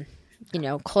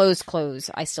 clothes,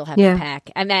 I still have to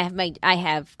pack. I mean, I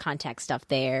have contact stuff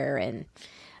there and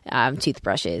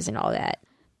toothbrushes and all that.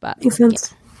 But makes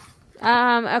sense.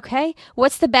 Okay.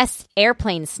 What's the best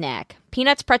airplane snack?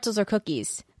 Peanuts, pretzels, or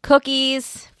cookies?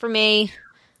 Cookies for me.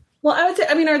 Well, I would say,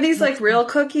 are these real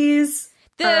cookies?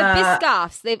 The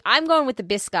Biscoffs. I'm going with the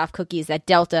Biscoff cookies that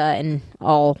Delta and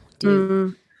all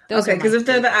do. Okay, because if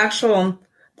they're the actual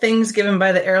things given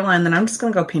by the airline, then I'm just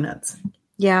going to go peanuts.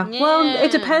 Yeah. Well,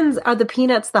 it depends. Are the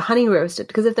peanuts the honey roasted?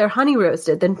 Because if they're honey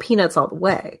roasted, then peanuts all the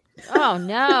way. Oh,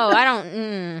 no. I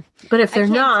don't. But if they're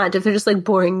not, if they're just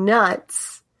boring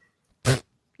nuts.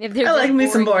 I like me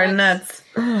some boring nuts.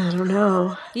 I don't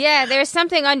know. Yeah, there's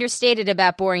something understated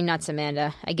about boring nuts,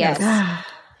 Amanda, I guess.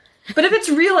 But if it's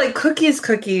real, cookies,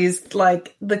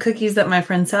 like the cookies that my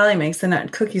friend Sally makes, then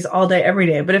not cookies all day, every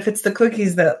day. But if it's the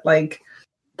cookies that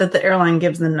that the airline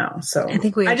gives, then no. So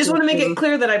I just want to make it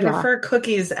clear that I prefer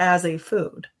cookies as a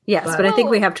food. Yes, but I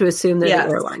think we have to assume they're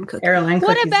the airline cookies.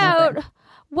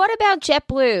 What about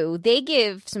JetBlue? They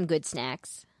give some good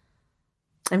snacks.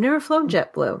 I've never flown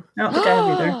JetBlue. I don't think I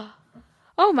have either.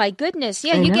 Oh my goodness!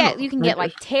 Yeah, you can get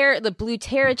the blue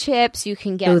Terra chips. You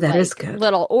can get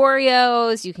little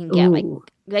Oreos. You can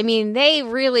get they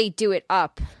really do it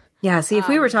up. Yeah. See, if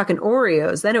we were talking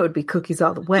Oreos, then it would be cookies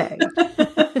all the way.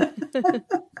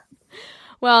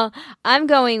 Well, I'm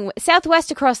going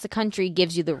Southwest across the country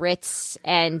gives you the Ritz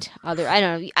and other. I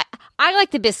don't know. I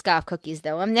like the Biscoff cookies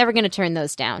though. I'm never going to turn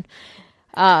those down.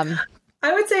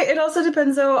 I would say it also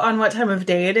depends, though, on what time of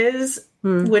day it is,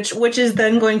 which is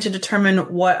then going to determine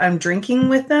what I'm drinking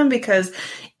with them. Because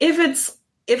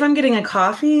if I'm getting a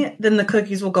coffee, then the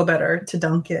cookies will go better to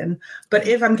dunk in. But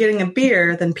if I'm getting a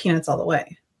beer, then peanuts all the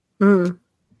way.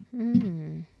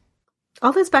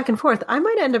 All this back and forth, I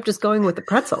might end up just going with the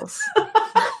pretzels.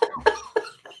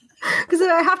 Because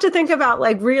I have to think about,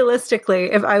 realistically,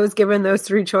 if I was given those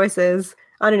 3 choices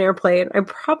on an airplane, I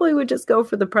probably would just go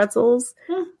for the pretzels.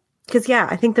 Because,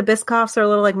 I think the Biscoffs are a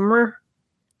little meh.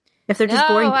 If they're just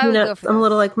boring peanuts, I'm a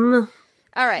little meh.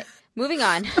 All right, moving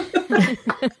on.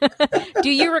 Do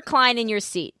you recline in your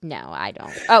seat? No, I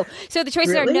don't. Oh, so the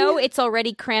choices are no, it's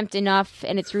already cramped enough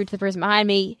and it's rude to the person behind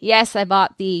me. Yes, I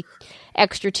bought the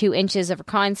extra 2 inches of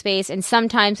recline space. And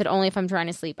sometimes, but only if I'm trying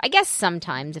to sleep. I guess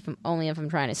sometimes, only if I'm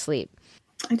trying to sleep.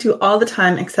 I do all the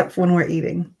time except for when we're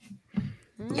eating.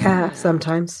 Yeah,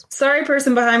 sometimes. Sorry,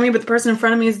 person behind me, but the person in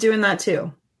front of me is doing that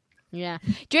too. Yeah.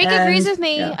 Drake agrees with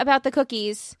me about the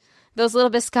cookies. Those little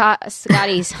biscottis.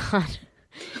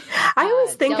 I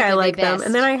always think I like them,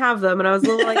 and then I have them, and I was a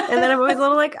little and then I'm always a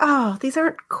little oh, these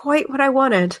aren't quite what I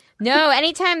wanted. No,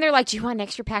 anytime they're do you want an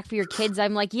extra pack for your kids?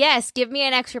 I'm yes, give me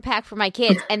an extra pack for my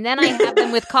kids. And then I have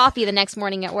them with coffee the next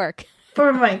morning at work.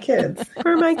 For my kids.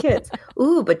 For my kids.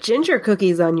 Ooh, but ginger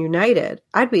cookies on United.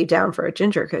 I'd be down for a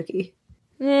ginger cookie.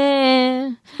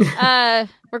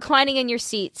 Reclining in your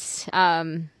seats.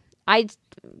 I'd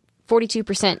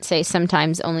 42% say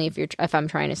sometimes only if I'm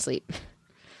trying to sleep.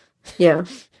 Yeah.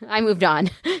 I moved on.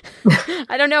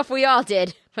 I don't know if we all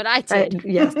did, but I did.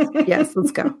 Yes,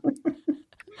 let's go.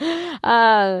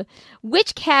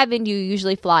 Which cabin do you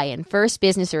usually fly in? First,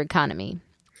 business, or economy?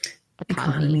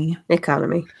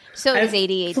 Economy. So it was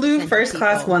 88%. Flew first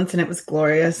class once and it was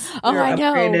glorious. Oh, I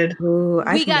know. Upgraded. Ooh,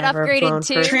 we got upgraded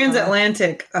too.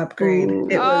 Transatlantic upgrade.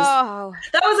 It was.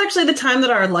 That was actually the time that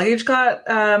our luggage got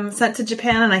sent to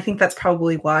Japan, and I think that's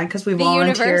probably why, because we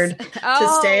volunteered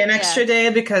to stay an extra day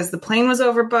because the plane was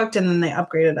overbooked, and then they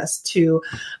upgraded us to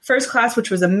first class, which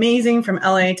was amazing, from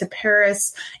LA to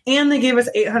Paris, and they gave us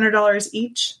 $800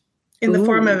 each. In the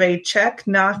form of a check,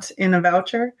 not in a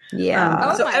voucher.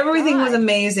 Yeah. So everything was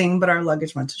amazing, but our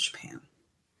luggage went to Japan.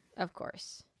 Of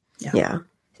course. Yeah.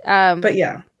 But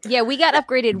yeah. Yeah, we got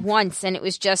upgraded once, and it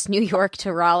was just New York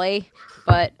to Raleigh.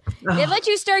 But they let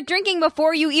you start drinking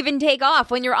before you even take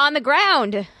off when you're on the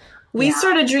ground. We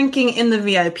started drinking in the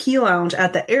VIP lounge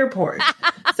at the airport.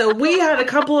 So we had a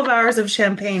couple of hours of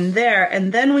champagne there,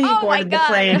 and then we boarded the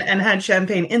plane and had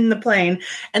champagne in the plane.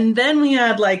 And then we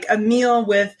had like a meal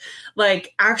with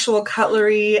like actual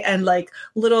cutlery and like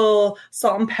little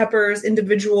salt and peppers,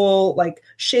 individual like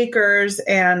shakers,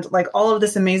 and like all of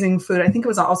this amazing food. I think it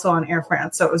was also on Air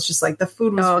France. So it was just like the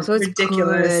food was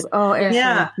ridiculous. Good. Oh, Air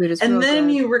France food is and then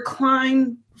good. you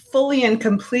recline fully and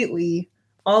completely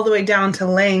all the way down to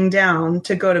laying down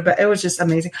to go to bed. It was just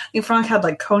amazing. I think Frank had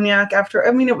like cognac after. I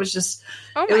mean, it was just,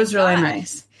 it was really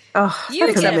nice. Oh,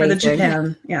 except for the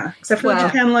Japan. Yeah. Except for the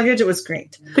Japan luggage, it was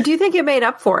great. But do you think it made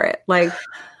up for it? Like,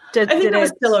 I think it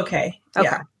was still okay.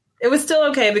 Yeah. It was still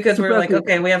okay because we were like,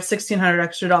 okay, we have $1,600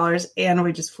 extra and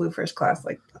we just flew first class.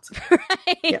 Like, that's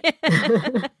okay.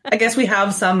 I guess we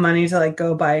have some money to like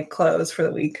go buy clothes for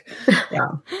the week.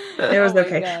 Yeah, it was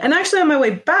okay. And actually, on my way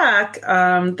back,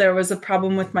 there was a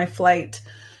problem with my flight,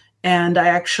 and I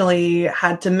actually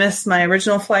had to miss my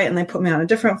original flight, and they put me on a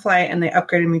different flight, and they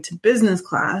upgraded me to business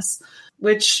class,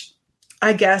 which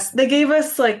I guess they gave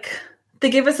us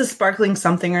a sparkling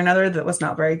something or another that was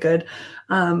not very good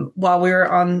while we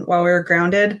were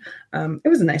grounded. It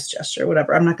was a nice gesture,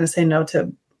 whatever. I'm not going to say no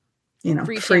to,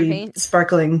 free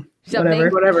sparkling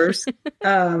whatever's.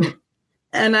 And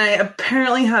I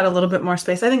apparently had a little bit more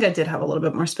space. I think I did have a little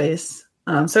bit more space.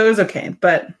 So it was okay,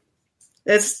 but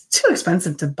it's too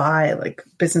expensive to buy like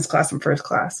business class and first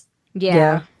class.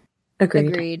 Yeah.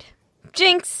 Agreed.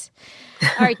 Jinx.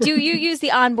 All right. Do you use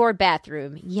the onboard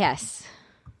bathroom? Yes.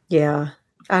 Yeah,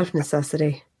 out of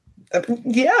necessity. Like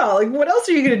what else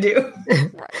are you going to do?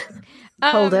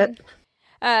 Hold it.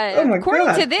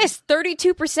 According to this,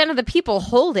 32% of the people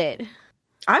hold it.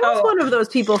 I was one of those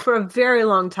people for a very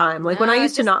long time. Like when I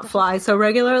used to not fly so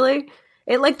regularly,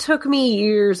 it like took me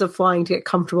years of flying to get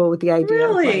comfortable with the idea.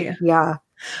 Really? Of, like, yeah.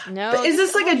 No. But is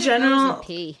this like a general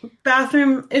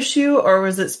bathroom issue, or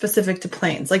was it specific to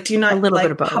planes? Like, do you not like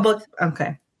bit of both. Public?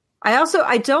 Okay.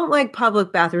 I don't like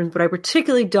public bathrooms, but I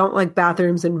particularly don't like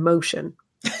bathrooms in motion.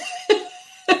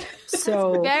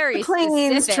 So very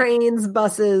planes, specific. Trains,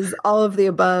 buses, all of the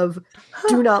above,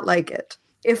 do not like it.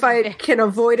 If I can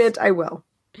avoid it, I will.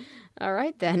 All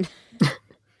right, then.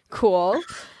 Cool.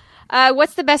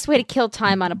 What's the best way to kill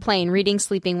time on a plane? Reading,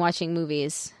 sleeping, watching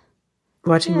movies?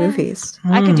 Watching movies.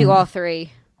 I could do all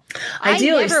three.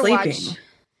 Ideally sleeping.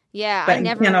 Yeah, but I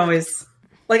never can't always.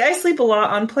 Like, I sleep a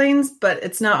lot on planes, but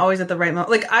it's not always at the right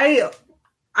moment. Like, I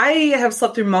have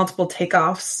slept through multiple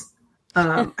takeoffs.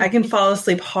 I can fall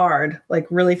asleep hard, like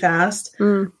really fast.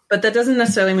 But that doesn't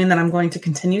necessarily mean that I'm going to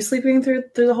continue sleeping through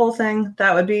the whole thing.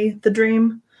 That would be the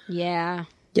dream. Yeah.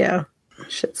 Yeah.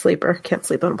 Shit sleeper. Can't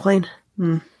sleep on a plane.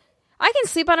 I can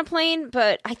sleep on a plane,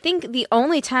 but I think the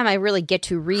only time I really get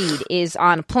to read is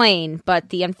on a plane. But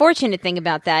the unfortunate thing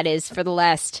about that is for the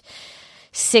last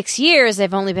 6 years,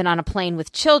 I've only been on a plane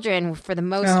with children for the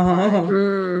most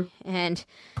part. And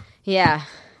yeah.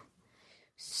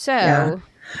 So... Yeah.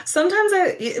 Sometimes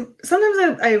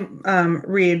I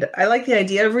read. I like the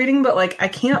idea of reading, but like I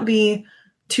can't be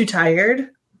too tired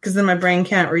because then my brain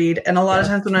can't read. And a lot of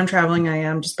times when I'm traveling, I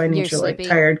am just by nature like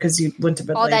tired because you went to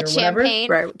bed all late that or whatever.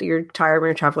 Champagne. Right, you're tired when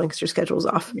you're traveling because your schedule's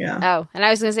off. Yeah. Oh, and I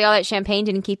was going to say all that champagne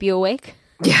didn't keep you awake.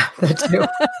 Yeah, that too.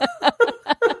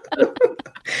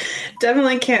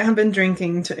 Definitely can't have been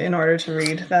drinking in order to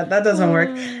read. That doesn't work.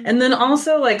 And then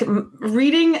also like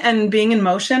reading and being in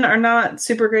motion are not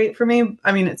super great for me.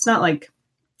 I mean, it's not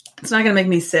going to make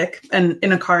me sick, and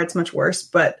in a car it's much worse,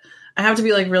 but I have to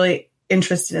be like really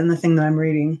interested in the thing that I'm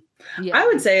reading. Yeah. I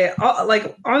would say,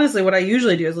 like, honestly, what I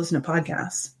usually do is listen to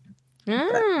podcasts.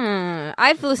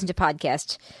 I've listened to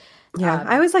podcasts. Yeah,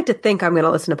 I always like to think I'm going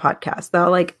to listen to podcasts. Though,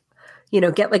 like,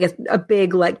 get like a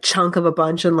big like chunk of a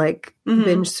bunch and like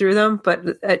binge through them, but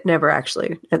it never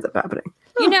actually ends up happening.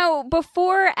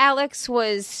 Before Alex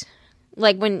was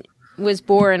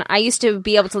born, I used to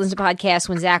be able to listen to podcasts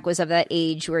when Zach was of that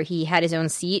age where he had his own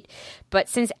seat. But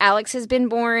since Alex has been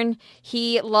born,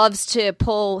 he loves to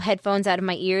pull headphones out of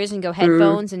my ears and go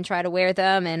headphones and try to wear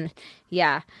them. And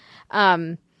yeah.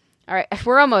 All right,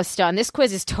 we're almost done. This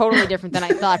quiz is totally different than I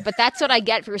thought, but that's what I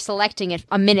get for selecting it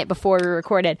a minute before we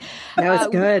recorded. That was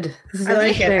good.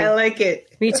 I like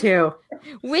it. Me too.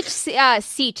 Which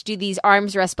seat do these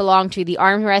armrests belong to? The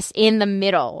armrests in the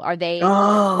middle. Are they?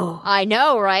 Oh. I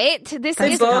know, right? This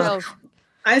is both.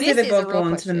 I say they both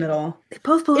belong to the middle. They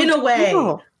both belong in to a way. The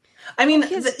middle. I mean,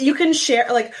 you can share,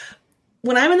 like,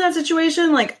 when I'm in that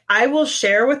situation, like, I will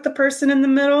share with the person in the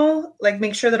middle, like,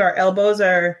 make sure that our elbows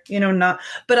are, not,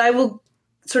 but I will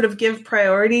sort of give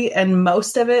priority and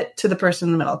most of it to the person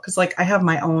in the middle. Cause like I have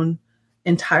my own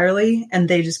entirely and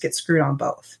they just get screwed on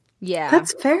both. Yeah.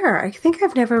 That's fair. I think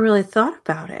I've never really thought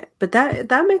about it, but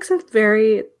that makes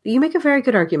you make a very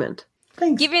good argument.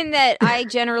 Thanks. Given that I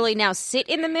generally now sit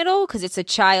in the middle because it's a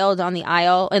child on the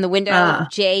aisle in the window,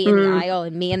 Jay in the aisle,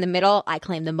 and me in the middle, I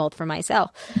claim them both for myself.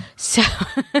 So,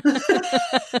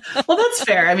 well, that's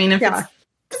fair. I mean, if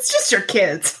it's just your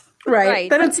kids, right?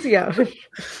 Then it's they have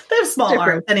small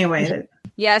arms anyway.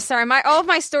 Yeah, sorry. All of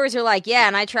my stories are like,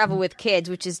 and I travel with kids,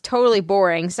 which is totally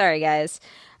boring. Sorry, guys.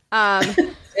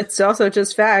 It's also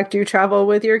just fact. You travel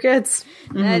with your kids.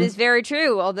 That is very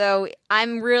true. Although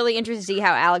I'm really interested to see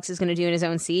how Alex is going to do in his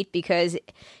own seat because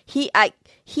he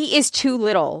is too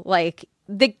little. Like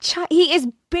he is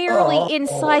barely in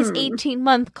size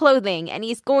 18-month clothing, and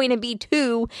he's going to be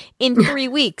 2 in 3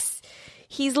 weeks.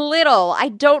 He's little. I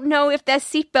don't know if that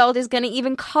seatbelt is going to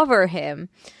even cover him.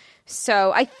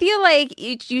 So I feel like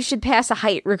you should pass a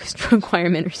height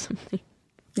requirement or something.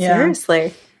 Yeah.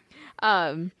 Seriously.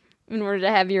 In order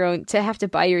to have to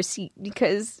buy your seat,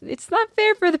 because it's not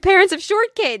fair for the parents of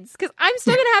short kids, because I'm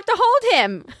still going to have to hold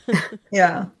him.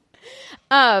 Yeah.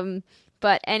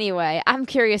 But anyway, I'm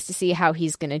curious to see how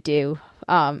he's going to do,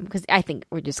 because I think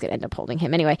we're just going to end up holding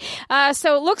him anyway.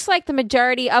 So it looks like the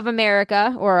majority of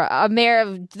America, or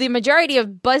the majority of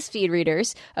BuzzFeed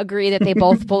readers agree that they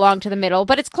both belong to the middle,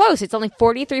 but it's close. It's only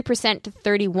 43% to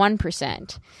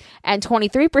 31%. And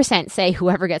 23% say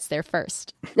whoever gets there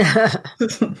first.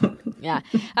 Yeah.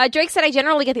 Drake said, I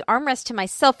generally get the armrest to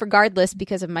myself regardless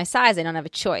because of my size. I don't have a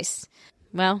choice.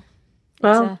 Well,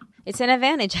 it's an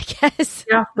advantage, I guess.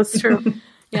 Yeah, that's true.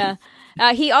 Yeah.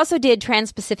 He also did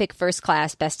Trans-Pacific First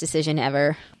Class, best decision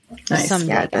ever. Nice.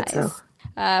 Someday, guys.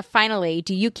 Finally,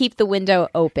 do you keep the window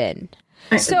open?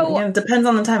 So it depends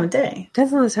on the time of day.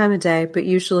 Depends on the time of day, but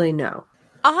usually no.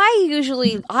 I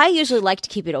usually like to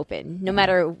keep it open, no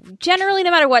matter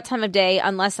what time of day,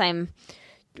 unless I'm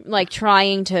like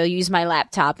trying to use my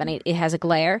laptop and it has a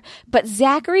glare. But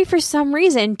Zachary, for some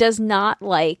reason, does not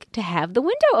like to have the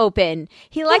window open.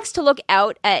 He likes to look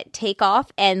out at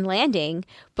takeoff and landing,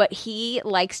 but he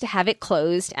likes to have it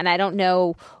closed. And I don't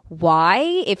know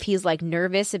why, if he's like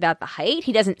nervous about the height.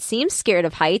 He doesn't seem scared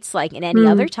of heights like in any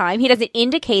other time. He doesn't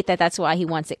indicate that that's why he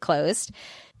wants it closed.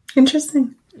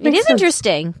 Interesting. It is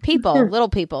interesting. People, little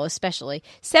people especially.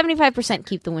 75%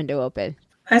 keep the window open.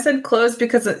 I said closed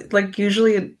because, like,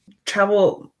 usually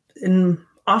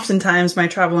oftentimes my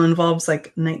travel involves,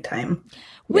 like, nighttime.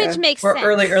 Which makes sense.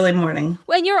 Or early morning.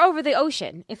 When you're over the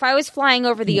ocean. If I was flying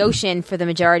over the ocean for the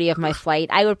majority of my flight,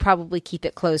 I would probably keep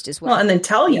it closed as well. Well, and then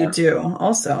tell you do,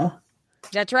 also.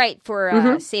 That's right,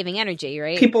 for saving energy,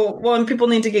 right? People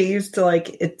need to get used to,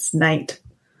 like, it's night.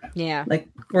 Yeah. Like,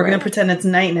 we're going to pretend it's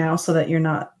night now so that you're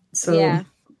not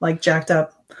like, jacked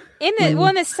up. In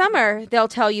the summer, they'll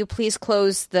tell you, please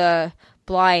close the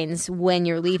blinds when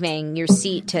you're leaving your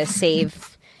seat to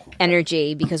save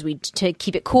energy, because to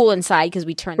keep it cool inside, because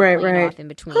we turn the plane off in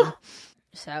between.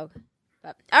 So,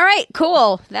 all right,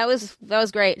 cool. That was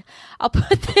great. I'll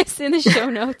put this in the show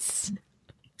notes.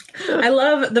 I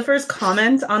love the first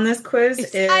comment on this quiz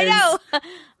is, I know.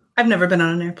 I've never been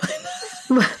on an airplane.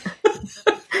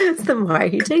 So why are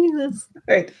you taking this?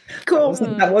 Right. Cool.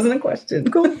 That wasn't a question.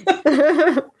 Cool.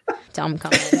 Dumb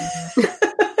comment.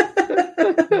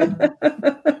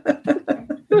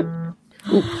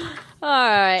 All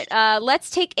right. Let's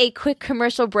take a quick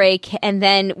commercial break, and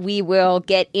then we will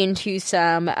get into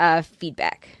some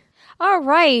feedback. All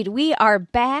right, we are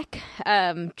back.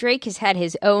 Drake has had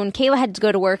his own. Kayla had to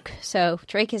go to work, so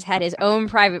Drake has had his own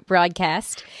private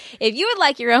broadcast. If you would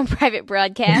like your own private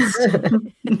broadcast,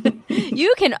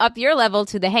 you can up your level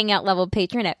to the Hangout level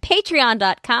patron at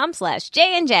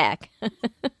patreon.com/jandjack.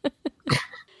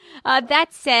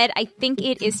 That said, I think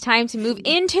it is time to move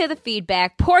into the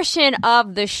feedback portion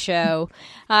of the show.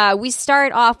 We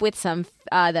start off with some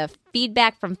the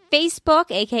feedback from Facebook,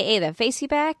 aka the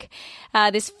Faceyback.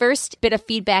 This first bit of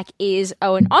feedback is,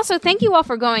 and also thank you all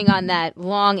for going on that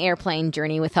long airplane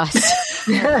journey with us.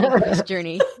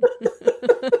 Journey.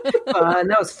 Fun.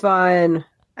 That was fun.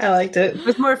 I liked it. It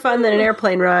was more fun than an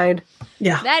airplane ride.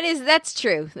 Yeah. That's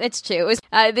true. That's true.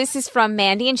 This is from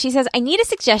Mandy, and she says, I need a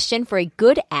suggestion for a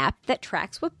good app that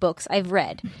tracks what books I've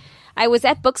read. I was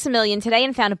at Books A Million today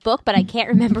and found a book, but I can't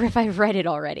remember if I've read it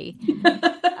already.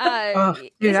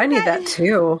 Dude, I need that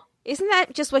too. Isn't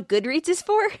that just what Goodreads is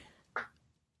for?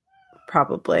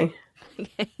 Probably.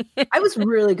 I was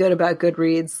really good about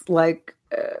Goodreads, like,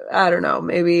 I don't know,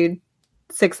 maybe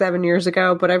 6-7 years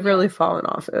ago, but I've really fallen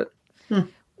off it.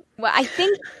 Well, I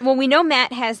think, we know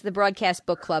Matt has the Broadcast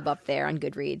Book Club up there on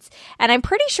Goodreads, and I'm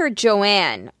pretty sure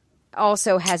Joanne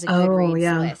also has a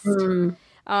Goodreads list.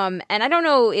 And I don't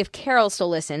know if Carol still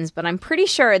listens, but I'm pretty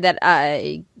sure that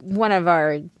one of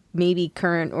our maybe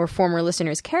current or former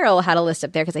listeners, Carol, had a list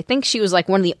up there, because I think she was like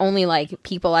one of the only like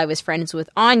people I was friends with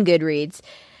on Goodreads.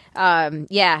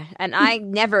 Yeah, and I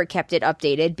never kept it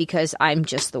updated because I'm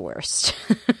just the worst.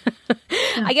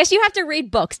 I guess you have to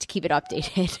read books to keep it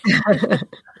updated.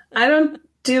 I don't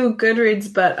do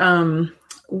Goodreads, but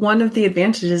one of the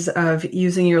advantages of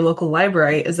using your local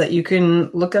library is that you can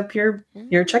look up your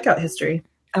checkout history.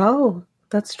 Oh,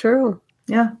 that's true.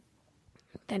 Yeah.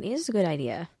 That is a good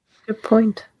idea. Good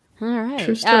point. All right.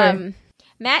 True story.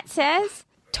 Matt says,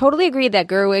 totally agree that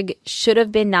Gerwig should have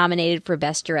been nominated for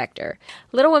Best Director.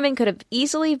 Little Women could have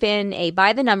easily been a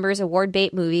by-the-numbers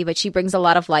award-bait movie, but she brings a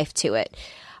lot of life to it.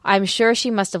 I'm sure she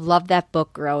must have loved that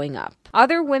book growing up.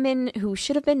 Other women who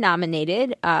should have been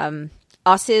nominated,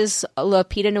 Us's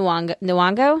Lupita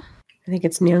Nyong'o. I think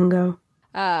it's Nyong'o.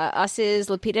 Us's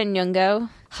Lupita Nyong'o.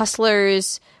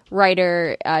 Hustlers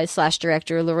writer /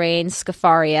 director Lorraine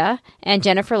Scafaria, and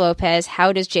Jennifer Lopez.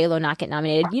 How does J-Lo not get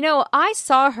nominated? You know, I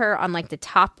saw her on like the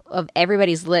top of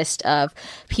everybody's list of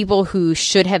people who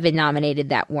should have been nominated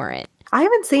that weren't. I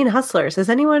haven't seen Hustlers. Has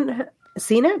anyone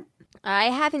seen it? I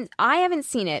haven't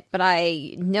seen it, but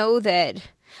I know that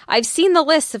I've seen the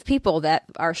lists of people that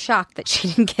are shocked that she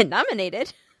didn't get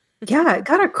nominated. Yeah, it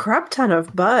got a crap ton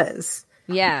of buzz.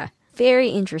 Yeah, very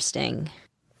interesting.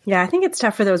 Yeah, I think it's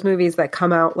tough for those movies that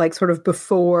come out like sort of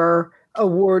before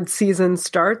award season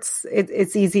starts.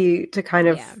 It's easy to kind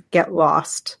of get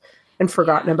lost and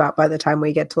forgotten about by the time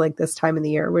we get to like this time of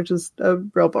the year, which is a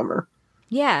real bummer.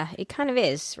 Yeah, it kind of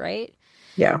is, right?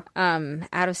 Yeah.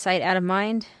 Out of sight, out of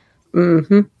mind.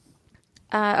 Mm-hmm.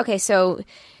 Okay, so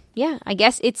yeah, I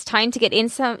guess it's time to get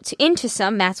into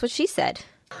some That's What She Said.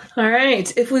 All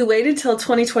right. If we waited till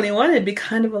 2021, it'd be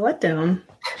kind of a letdown.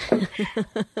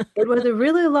 It was a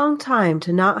really long time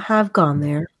to not have gone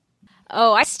there.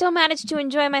 Oh, I still managed to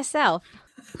enjoy myself.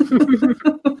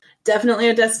 Definitely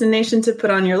a destination to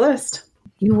put on your list.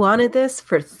 You wanted this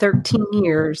for 13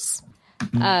 years.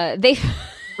 Okay,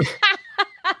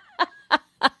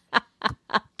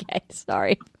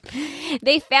 sorry.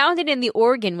 They found it in the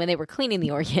organ when they were cleaning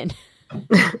the organ.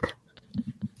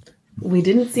 We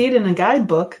didn't see it in a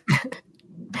guidebook.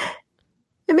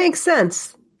 It makes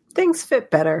sense. Things fit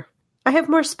better. I have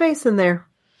more space in there.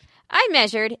 I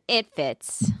measured. It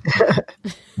fits.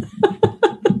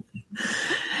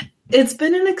 It's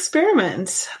been an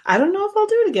experiment. I don't know if I'll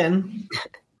do it again.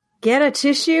 Get a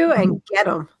tissue and get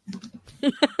them.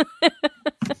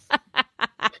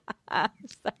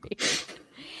 Sorry.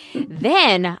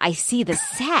 Then I see the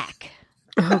sack.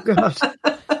 Oh, God.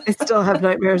 I still have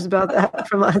nightmares about that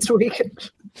from last week.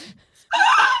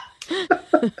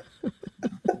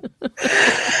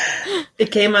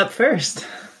 It came up first.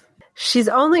 She's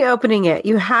only opening it.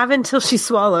 You have until she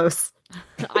swallows.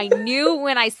 I knew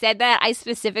when I said that. I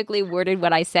specifically worded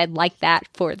what I said like that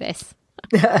for this.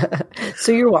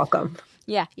 So you're welcome.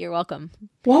 Yeah, you're welcome.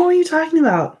 What were you talking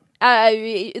about?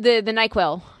 The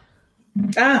NyQuil.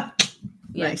 Ah,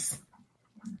 Yeah. Nice.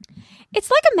 It's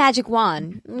like a magic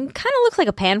wand. Kind of looks like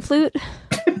a pan flute.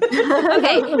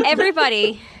 Okay,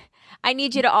 everybody, I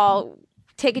need you to all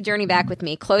take a journey back with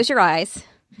me. Close your eyes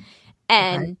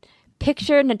and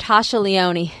picture Natasha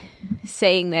Lyonne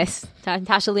saying this.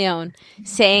 Natasha Lyonne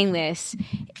saying this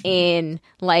in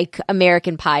like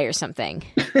American Pie or something.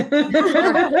 It's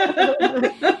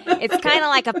kind of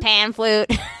like a pan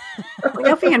flute. Like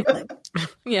a fan flute.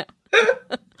 Yeah.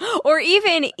 Or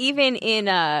even in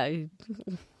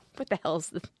what the hell's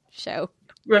the show?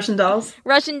 Russian Dolls.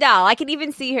 Russian Doll. I could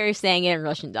even see her saying it in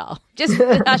Russian Doll. Just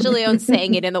Natasha Lyonne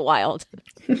saying it in the wild.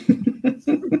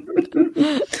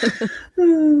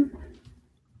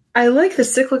 I like the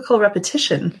cyclical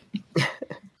repetition.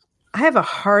 I have a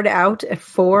hard out at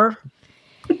 4.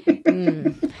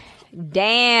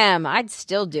 Damn, I'd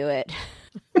still do it.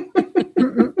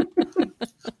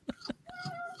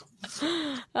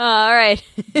 All right.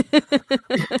 All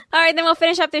right, then we'll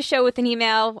finish up this show with an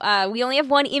email. We only have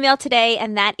one email today,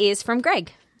 and that is from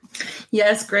Greg.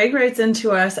 Yes, Greg writes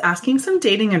into us asking some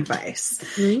dating advice.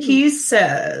 He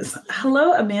says,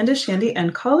 "Hello, Amanda, Shandy,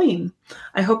 and Colleen.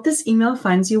 I hope this email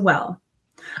finds you well.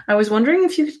 I was wondering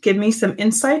if you could give me some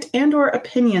insight and or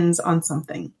opinions on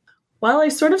something. While I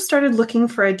sort of started looking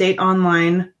for a date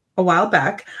online a while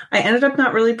back, I ended up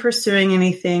not really pursuing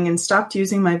anything and stopped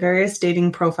using my various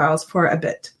dating profiles for a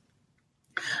bit.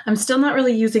 I'm still not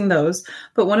really using those,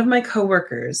 but one of my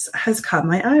coworkers has caught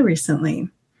my eye recently.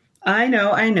 I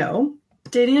know.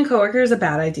 Dating a coworker is a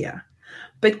bad idea.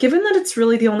 But given that it's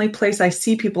really the only place I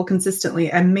see people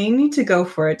consistently, I may need to go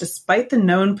for it despite the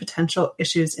known potential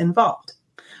issues involved.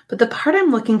 But the part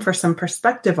I'm looking for some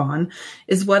perspective on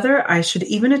is whether I should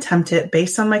even attempt it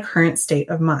based on my current state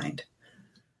of mind.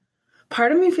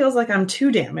 Part of me feels like I'm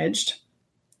too damaged,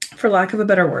 for lack of a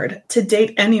better word, to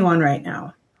date anyone right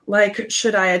now. Like,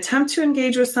 should I attempt to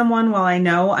engage with someone while I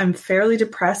know I'm fairly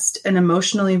depressed and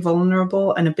emotionally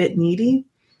vulnerable and a bit needy?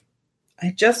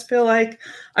 I just feel like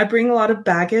I bring a lot of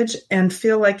baggage and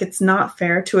feel like it's not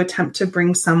fair to attempt to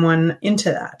bring someone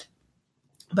into that.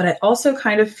 But I also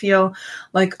kind of feel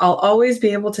like I'll always be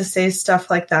able to say stuff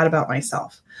like that about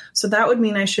myself. So that would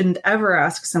mean I shouldn't ever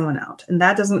ask someone out. And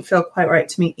that doesn't feel quite right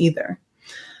to me either.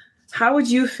 How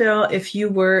would you feel if you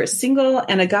were single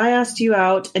and a guy asked you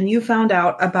out and you found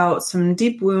out about some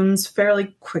deep wounds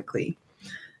fairly quickly?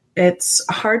 It's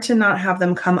hard to not have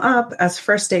them come up, as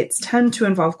first dates tend to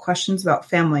involve questions about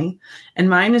family, and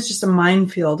mine is just a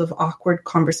minefield of awkward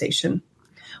conversation.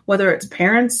 Whether it's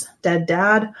parents, dead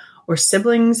dad, or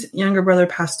siblings, younger brother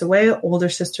passed away, older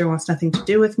sister wants nothing to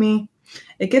do with me,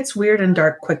 it gets weird and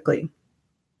dark quickly.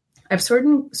 I've sort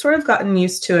of gotten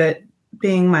used to it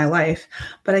being my life,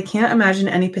 but I can't imagine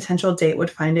any potential date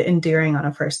would find it endearing on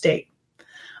a first date.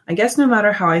 I guess no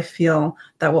matter how I feel,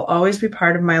 that will always be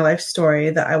part of my life story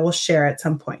that I will share at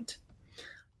some point.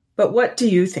 But what do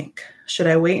you think? Should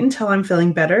I wait until I'm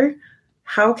feeling better?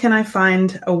 How can I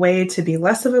find a way to be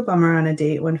less of a bummer on a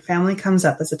date when family comes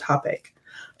up as a topic?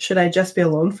 Should I just be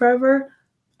alone forever?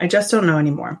 I just don't know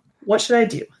anymore. What should I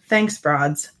do? Thanks,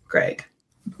 broads. Greg.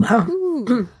 Wow.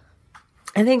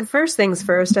 I think first things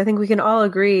first, I think we can all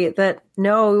agree that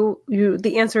no,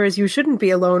 the answer is you shouldn't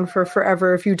be alone for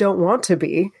forever if you don't want to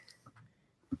be.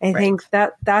 I think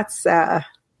that's the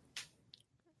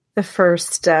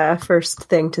first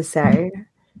thing to say.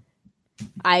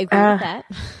 I agree with that.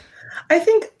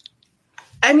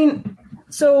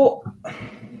 So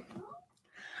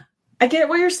I get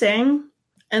what you're saying.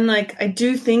 And I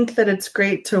do think that it's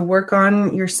great to work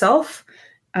on yourself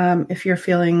if you're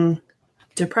feeling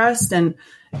depressed, and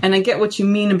I get what you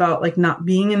mean about not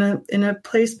being in a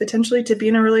place potentially to be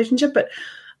in a relationship, but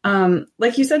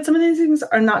like you said, some of these things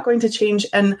are not going to change.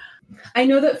 And I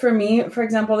know that for me, for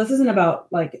example, this isn't about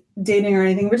dating or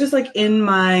anything, but just in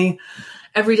my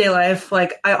everyday life,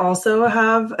 I also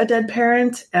have a dead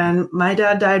parent, and my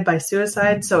dad died by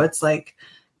suicide, so it's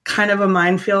kind of a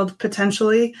minefield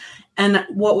potentially. And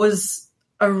what was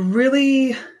a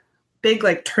really big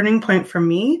turning point for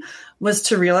me was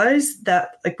to realize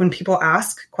that when people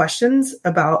ask questions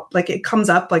about it comes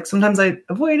up, sometimes I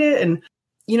avoid it, and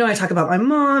I talk about my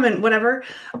mom and whatever,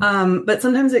 but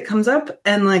sometimes it comes up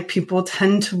and people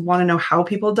tend to want to know how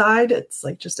people died. It's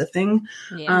just a thing.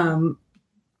 Yeah.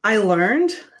 I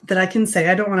learned that I can say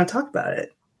I don't want to talk about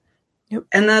it. Yep.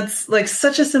 And that's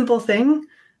such a simple thing,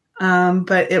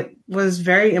 but it was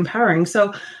very empowering.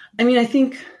 So I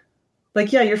think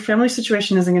your family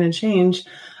situation isn't going to change,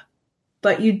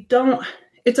 but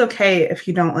it's okay if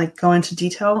you don't go into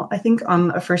detail. I think on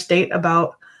a first date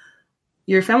about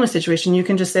your family situation, you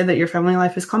can just say that your family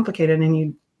life is complicated and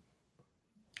you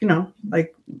don't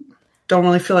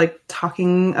really feel like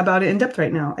talking about it in depth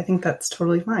right now. I think that's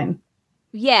totally fine.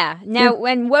 Yeah. Now,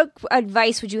 what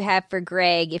advice would you have for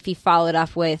Greg if he followed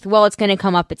up with, well, it's going to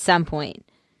come up at some point?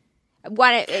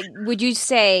 Would you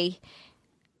say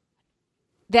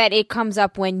that it comes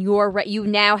up when you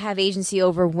now have agency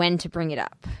over when to bring it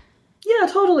up? Yeah,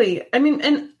 totally.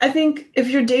 And I think if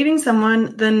you're dating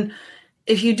someone, then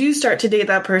if you do start to date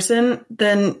that person,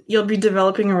 then you'll be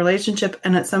developing a relationship.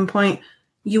 And at some point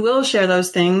you will share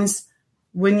those things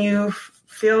when you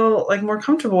feel like more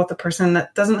comfortable with the person.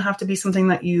 That doesn't have to be something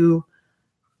that you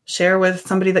share with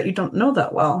somebody that you don't know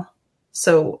that well.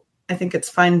 So I think it's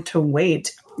fine to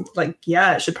wait. Like,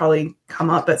 yeah, it should probably come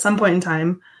up at some point in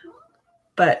time,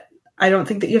 but I don't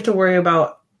think that you have to worry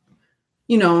about,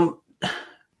 going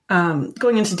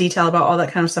into detail about all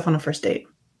that kind of stuff on a first date.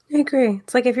 I agree.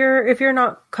 It's like if you're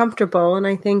not comfortable, and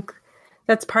I think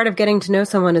that's part of getting to know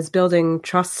someone is building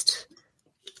trust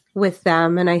with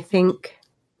them. And I think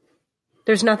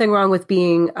there's nothing wrong with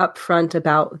being upfront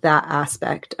about that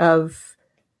aspect of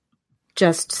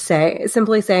just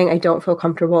simply saying, I don't feel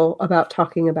comfortable about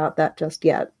talking about that just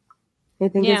yet. I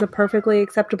think is a perfectly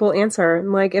acceptable answer.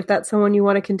 And like, if that's someone you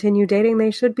want to continue dating,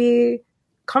 they should be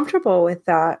comfortable with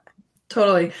that.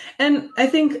 Totally. And I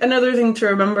think another thing to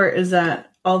remember is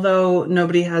that although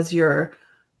nobody has your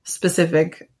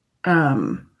specific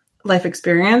life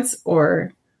experience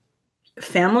or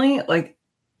family, like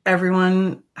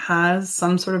everyone has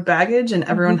some sort of baggage and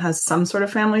everyone has some sort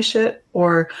of family shit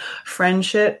or friend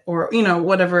shit or,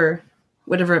 whatever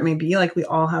it may be. Like we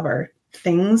all have our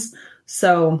things.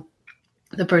 So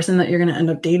the person that you're going to end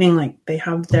up dating, like they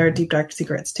have their deep, dark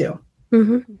secrets too.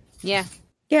 Mm-hmm. Yeah.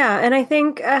 Yeah. And I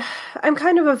think I'm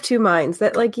kind of two minds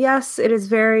that like, yes, it is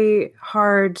very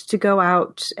hard to go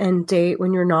out and date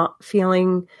when you're not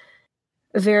feeling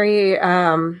very,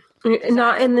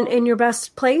 not in your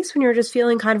best place, when you're just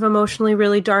feeling kind of emotionally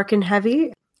really dark and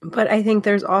heavy. But I think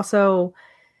there's also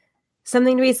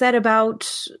something to be said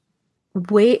about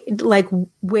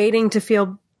waiting to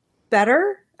feel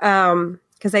better.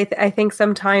 Because I think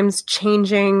sometimes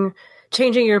changing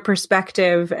your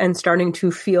perspective and starting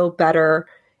to feel better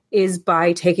is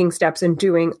by taking steps and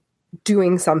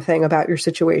doing something about your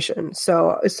situation.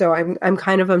 So I'm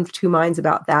kind of of two minds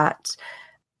about that.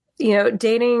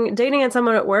 Dating and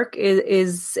someone at work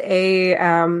is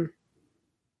a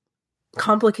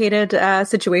complicated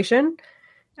situation.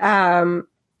 And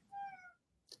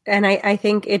I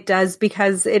think it does,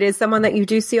 because it is someone that you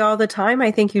do see all the time.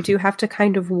 I think you do have to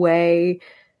kind of weigh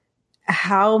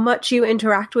how much you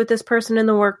interact with this person in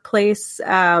the workplace,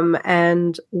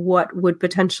 and what would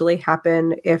potentially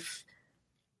happen if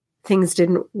things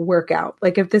didn't work out.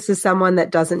 Like if this is someone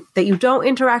that you don't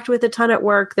interact with a ton at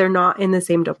work, they're not in the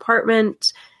same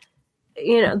department,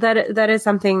 that is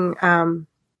something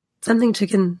to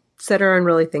consider and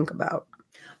really think about.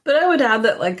 But I would add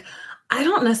that, like, I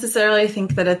don't necessarily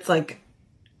think that it's like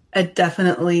a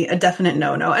definite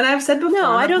no. And I've said before.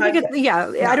 No, I don't think it's,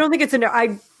 I don't think it's a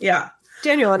no.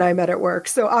 Daniel and I met at work.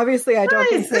 So obviously I don't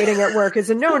think dating at work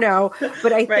is a no,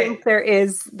 but I think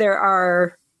there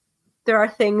are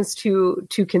things to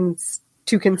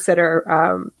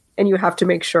consider. And you have to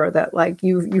make sure that like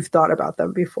you've thought about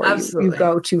them before you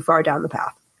go too far down the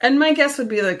path. And my guess would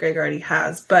be that Greg already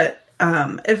has, but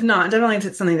if not, definitely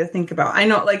it's something to think about. I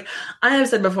know, like I have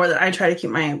said before, that I try to keep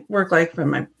my work life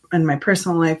and my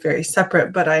personal life very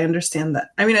separate, but I understand that.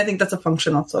 I mean, I think that's a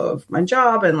function also of my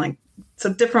job, and like,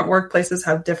 so different workplaces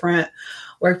have different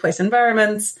workplace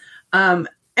environments. And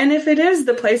if it is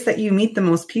the place that you meet the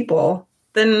most people,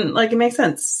 then like it makes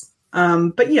sense.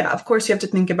 But yeah, of course you have to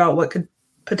think about what could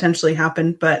potentially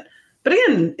happen. But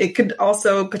again, it could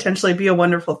also potentially be a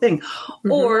wonderful thing.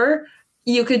 Mm-hmm. Or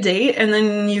you could date and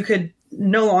then you could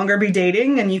no longer be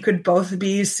dating, and you could both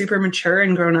be super mature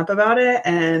and grown up about it.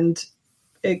 And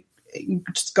you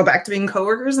could just go back to being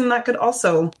coworkers, and that could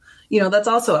also, that's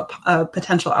also a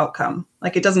potential outcome.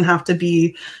 Like it doesn't have to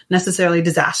be necessarily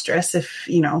disastrous if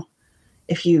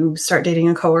you start dating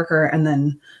a coworker and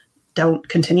then don't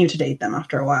continue to date them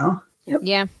after a while. Yep.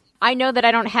 Yeah. I know that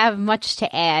I don't have much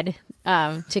to add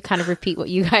to kind of repeat what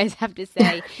you guys have to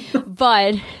say,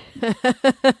 but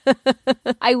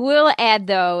I will add,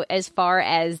 though, as far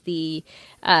as the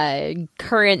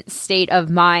current state of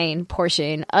mind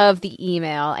portion of the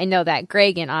email, I know that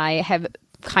Greg and I have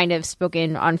kind of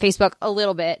spoken on Facebook a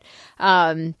little bit,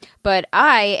 but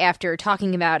I, after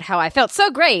talking about how I felt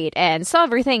so great and saw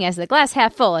everything as the glass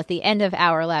half full at the end of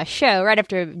our last show, right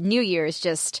after New Year's,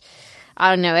 just,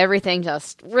 I don't know, everything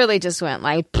just really just went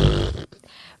like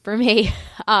for me.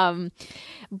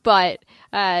 But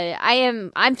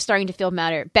I'm starting to feel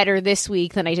better this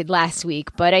week than I did last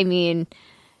week. But I mean,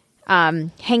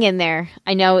 hang in there.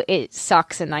 I know it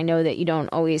sucks, and I know that you don't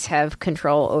always have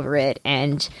control over it.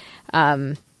 And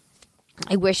I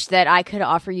wish that I could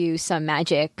offer you some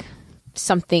magic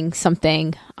something.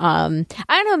 I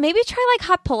don't know, maybe try like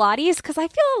hot Pilates, because I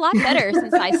feel a lot better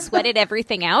since I sweated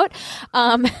everything out.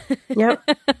 Yep.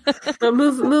 Well,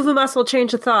 move a muscle,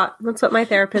 change a thought. That's what my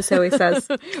therapist always says.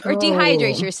 Or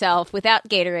dehydrate yourself without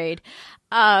Gatorade.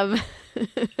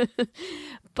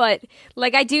 But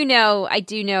like, I do know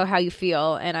how you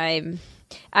feel, and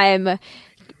I'm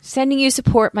sending you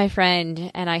support, my friend,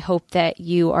 and I hope that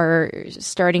you are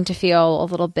starting to feel a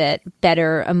little bit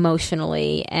better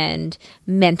emotionally and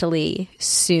mentally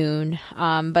soon.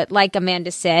 But like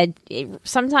Amanda said,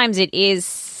 sometimes it is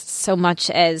so much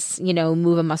as,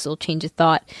 move a muscle, change a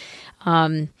thought,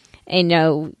 and,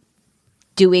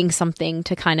 doing something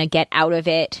to kind of get out of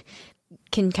it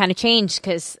can kind of change,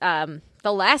 because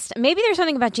maybe there's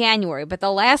something about January, but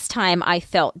the last time I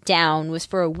felt down was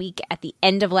for a week at the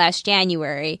end of last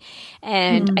January.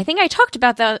 And I think I talked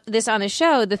about this on the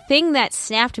show. The thing that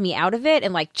snapped me out of it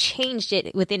and like changed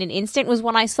it within an instant was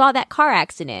when I saw that car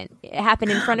accident. It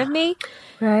happened in front of me.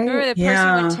 Right. Remember the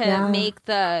person went to make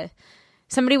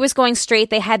somebody was going straight,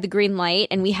 they had the green light,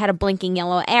 and we had a blinking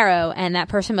yellow arrow, and that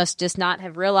person must just not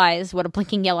have realized what a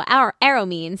blinking yellow arrow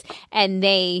means, and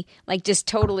they like just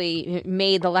totally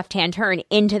made the left-hand turn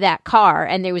into that car,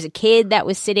 and there was a kid that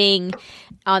was sitting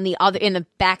in the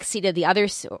back seat of the other,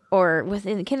 or was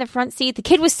in the front seat. The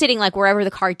kid was sitting like wherever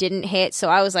the car didn't hit, so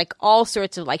I was like all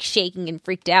sorts of like shaking and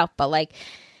freaked out, but like,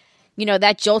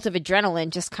 that jolt of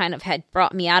adrenaline just kind of had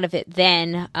brought me out of it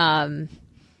then.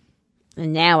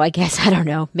 And now I guess, I don't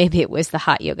know, maybe it was the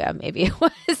hot yoga. Maybe it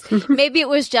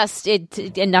was just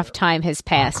enough time has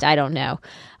passed. I don't know.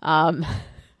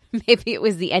 Maybe it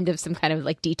was the end of some kind of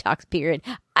like detox period.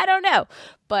 I don't know.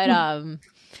 But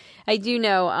I do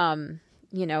know,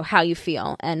 how you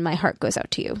feel, and my heart goes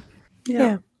out to you.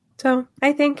 Yeah. So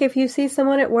I think if you see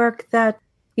someone at work that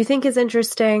you think is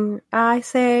interesting, I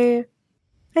say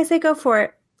go for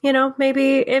it.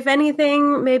 Maybe if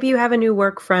anything, maybe you have a new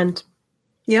work friend.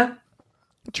 Yeah.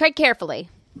 Tread carefully.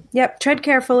 Yep, tread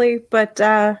carefully, but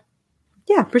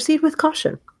proceed with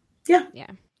caution. Yeah.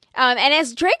 Yeah. And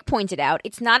as Drake pointed out,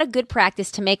 it's not a good practice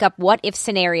to make up what-if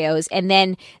scenarios and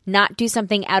then not do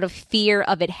something out of fear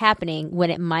of it happening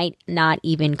when it might not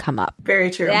even come up.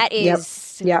 Very true. That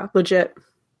is... Yep. Yeah, legit.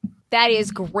 That is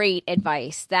great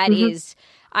advice. That is...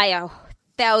 I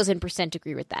 1,000%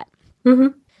 agree with that.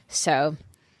 Mm-hmm. So,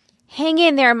 hang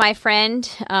in there, my friend,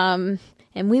 and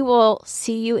we will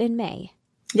see you in May.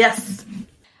 Yes.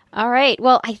 All right.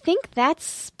 Well, I think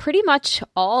that's pretty much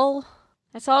all.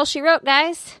 That's all she wrote,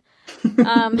 guys.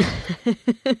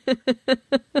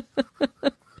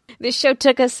 This show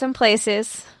took us some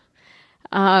places.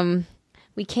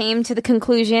 We came to the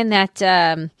conclusion that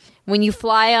when you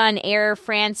fly on Air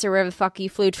France or wherever the fuck you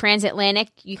flew, transatlantic,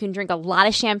 you can drink a lot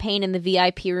of champagne in the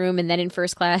VIP room and then in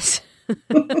first class.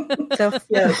 So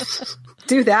yes,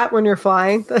 do that when you're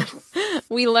flying.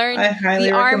 We learned I highly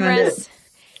the recommend armrest.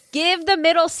 Give the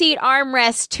middle seat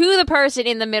armrest to the person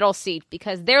in the middle seat,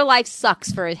 because their life sucks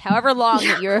for however long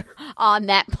that you're on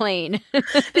that plane.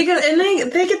 Because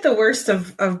they get the worst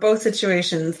of both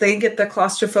situations. They get the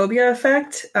claustrophobia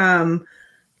effect.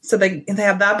 So they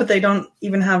have that, but they don't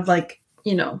even have like,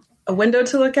 a window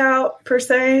to look out per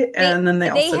se. And then they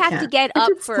also have to get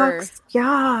up for sucks.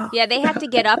 Yeah, they have to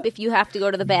get up if you have to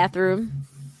go to the bathroom.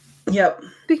 Yep.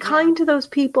 Be kind to those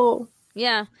people.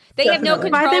 Yeah, they have no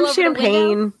control Buy them over champagne.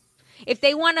 The window. If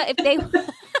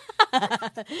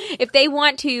they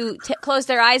want to close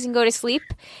their eyes and go to sleep,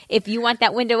 if you want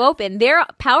that window open, they're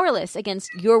powerless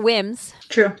against your whims.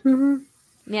 True. Mm-hmm.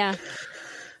 Yeah.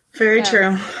 Very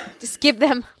true. Just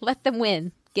let them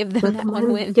win. Give them that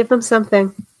one win. Give them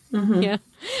something. Mm-hmm. Yeah.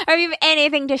 Or if you have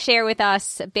anything to share with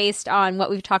us based on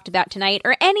what we've talked about tonight,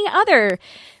 or any other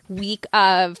week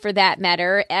for that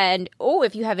matter, and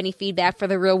if you have any feedback for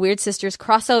the Real Weird Sisters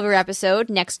crossover episode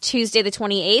next Tuesday the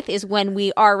 28th is when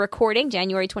we are recording,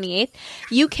 January 28th,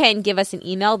 you can give us an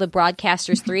email,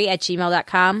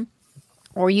 thebroadcasters3@gmail.com,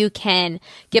 or you can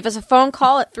give us a phone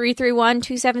call at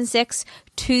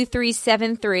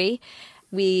 331-276-2373.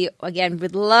 We, again,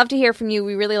 would love to hear from you.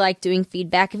 We really like doing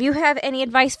feedback. If you have any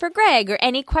advice for Greg or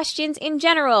any questions in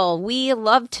general, we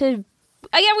love your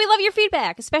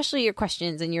feedback, especially your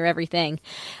questions and your everything.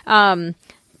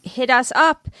 Hit us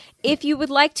up. If you would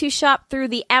like to shop through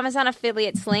the Amazon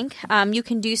affiliates link, you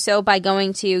can do so by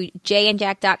going to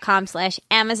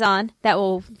jandjack.com/Amazon. That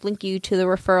will link you to the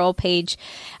referral page,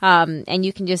 and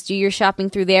you can just do your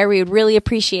shopping through there. We would really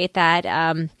appreciate that.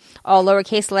 All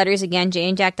lowercase letters, again,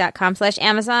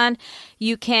 jandjack.com/Amazon.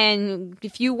 You can,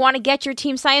 if you want to get your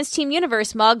Team Science Team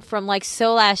Universe mug from like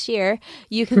so last year,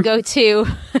 you can go to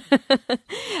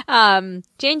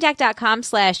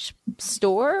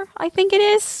janejack.com/store, I think it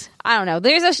is. I don't know.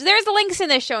 There's the links in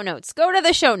the show notes. Go to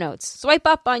the show notes. Swipe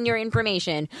up on your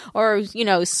information, or, you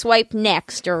know, swipe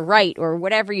next or right or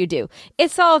whatever you do.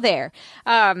 It's all there.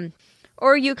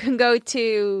 Or you can go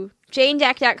to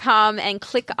janejack.com and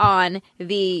click on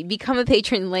the Become a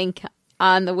Patron link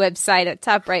on the website at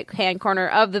top right-hand corner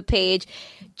of the page.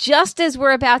 Just as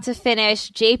we're about to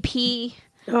finish, JP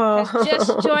has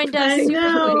just joined us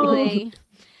super quickly.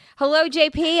 Hello,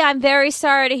 JP. I'm very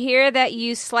sorry to hear that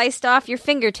you sliced off your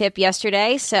fingertip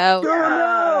yesterday.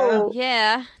 So,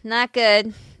 yeah, not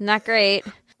good. Not great.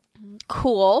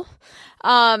 Cool.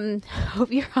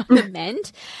 Hope you're on the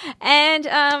mend. And,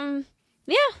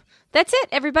 yeah, that's it,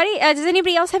 everybody. Does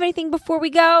anybody else have anything before we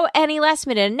go? Any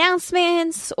last-minute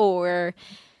announcements or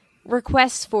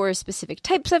requests for specific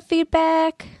types of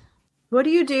feedback? What do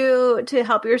you do to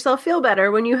help yourself feel better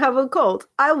when you have a cold?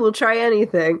 I will try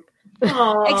anything.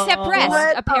 Except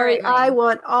rest, apparently. I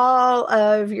want all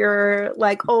of your,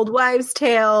 like, old wives'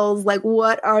 tales. Like,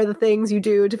 what are the things you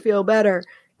do to feel better?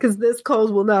 Because this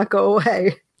cold will not go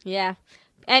away. Yeah.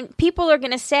 And people are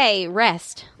going to say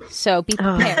rest, so be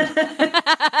prepared.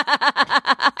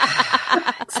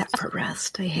 Except for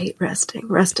rest. I hate resting.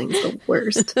 Resting's the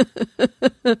worst.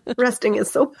 Resting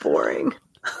is so boring.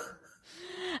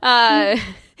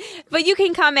 But you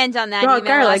can comment on that. Raw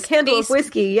garlic, handle of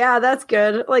whiskey. Yeah, that's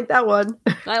good. I like that one.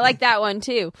 I like that one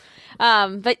too.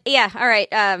 But yeah, all right.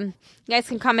 You guys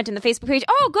can comment on the Facebook page.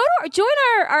 Oh, join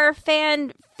our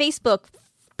fan Facebook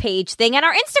page thing and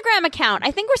our Instagram account. I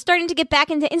think we're starting to get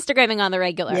back into Instagramming on the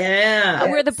regular. Yeah.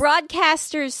 We're the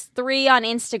Broadcasters 3 on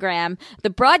Instagram, the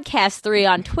Broadcast 3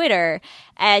 on Twitter,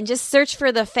 and just search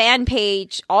for the fan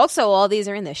page. Also, all these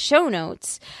are in the show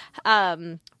notes.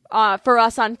 For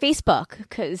us on Facebook,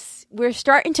 because we're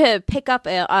starting to pick up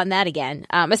on that again,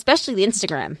 especially the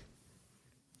Instagram.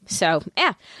 So,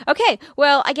 yeah. Okay,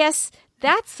 well, I guess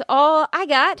that's all I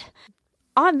got.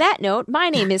 On that note, my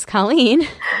name is Colleen.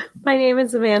 My name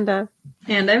is Amanda.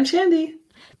 And I'm Shandy.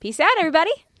 Peace out,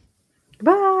 everybody.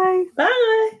 Bye.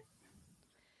 Bye.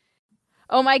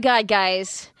 Oh my God,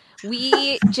 guys.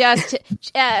 We just,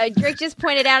 Drake just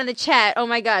pointed out in the chat, oh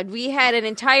my God, we had an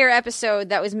entire episode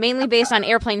that was mainly based on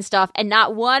airplane stuff and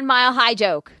not one Mile High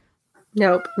joke.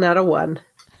 Nope, not a one.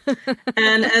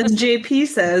 And as JP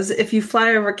says, if you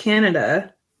fly over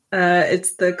Canada,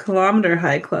 it's the Kilometer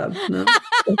High Club. No?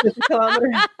 It's the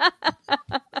kilometer.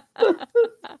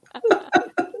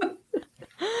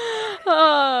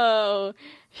 Oh,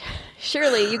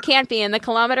 surely you can't be in the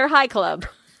Kilometer High Club.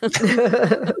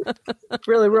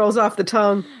 Really rolls off the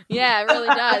tongue. Yeah, it really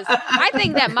does. I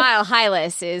think that Mile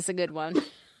Highless is a good one.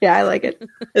 Yeah, I like it.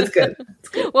 It's good. It's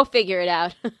good. We'll figure it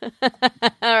out. All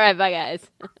right, bye, guys.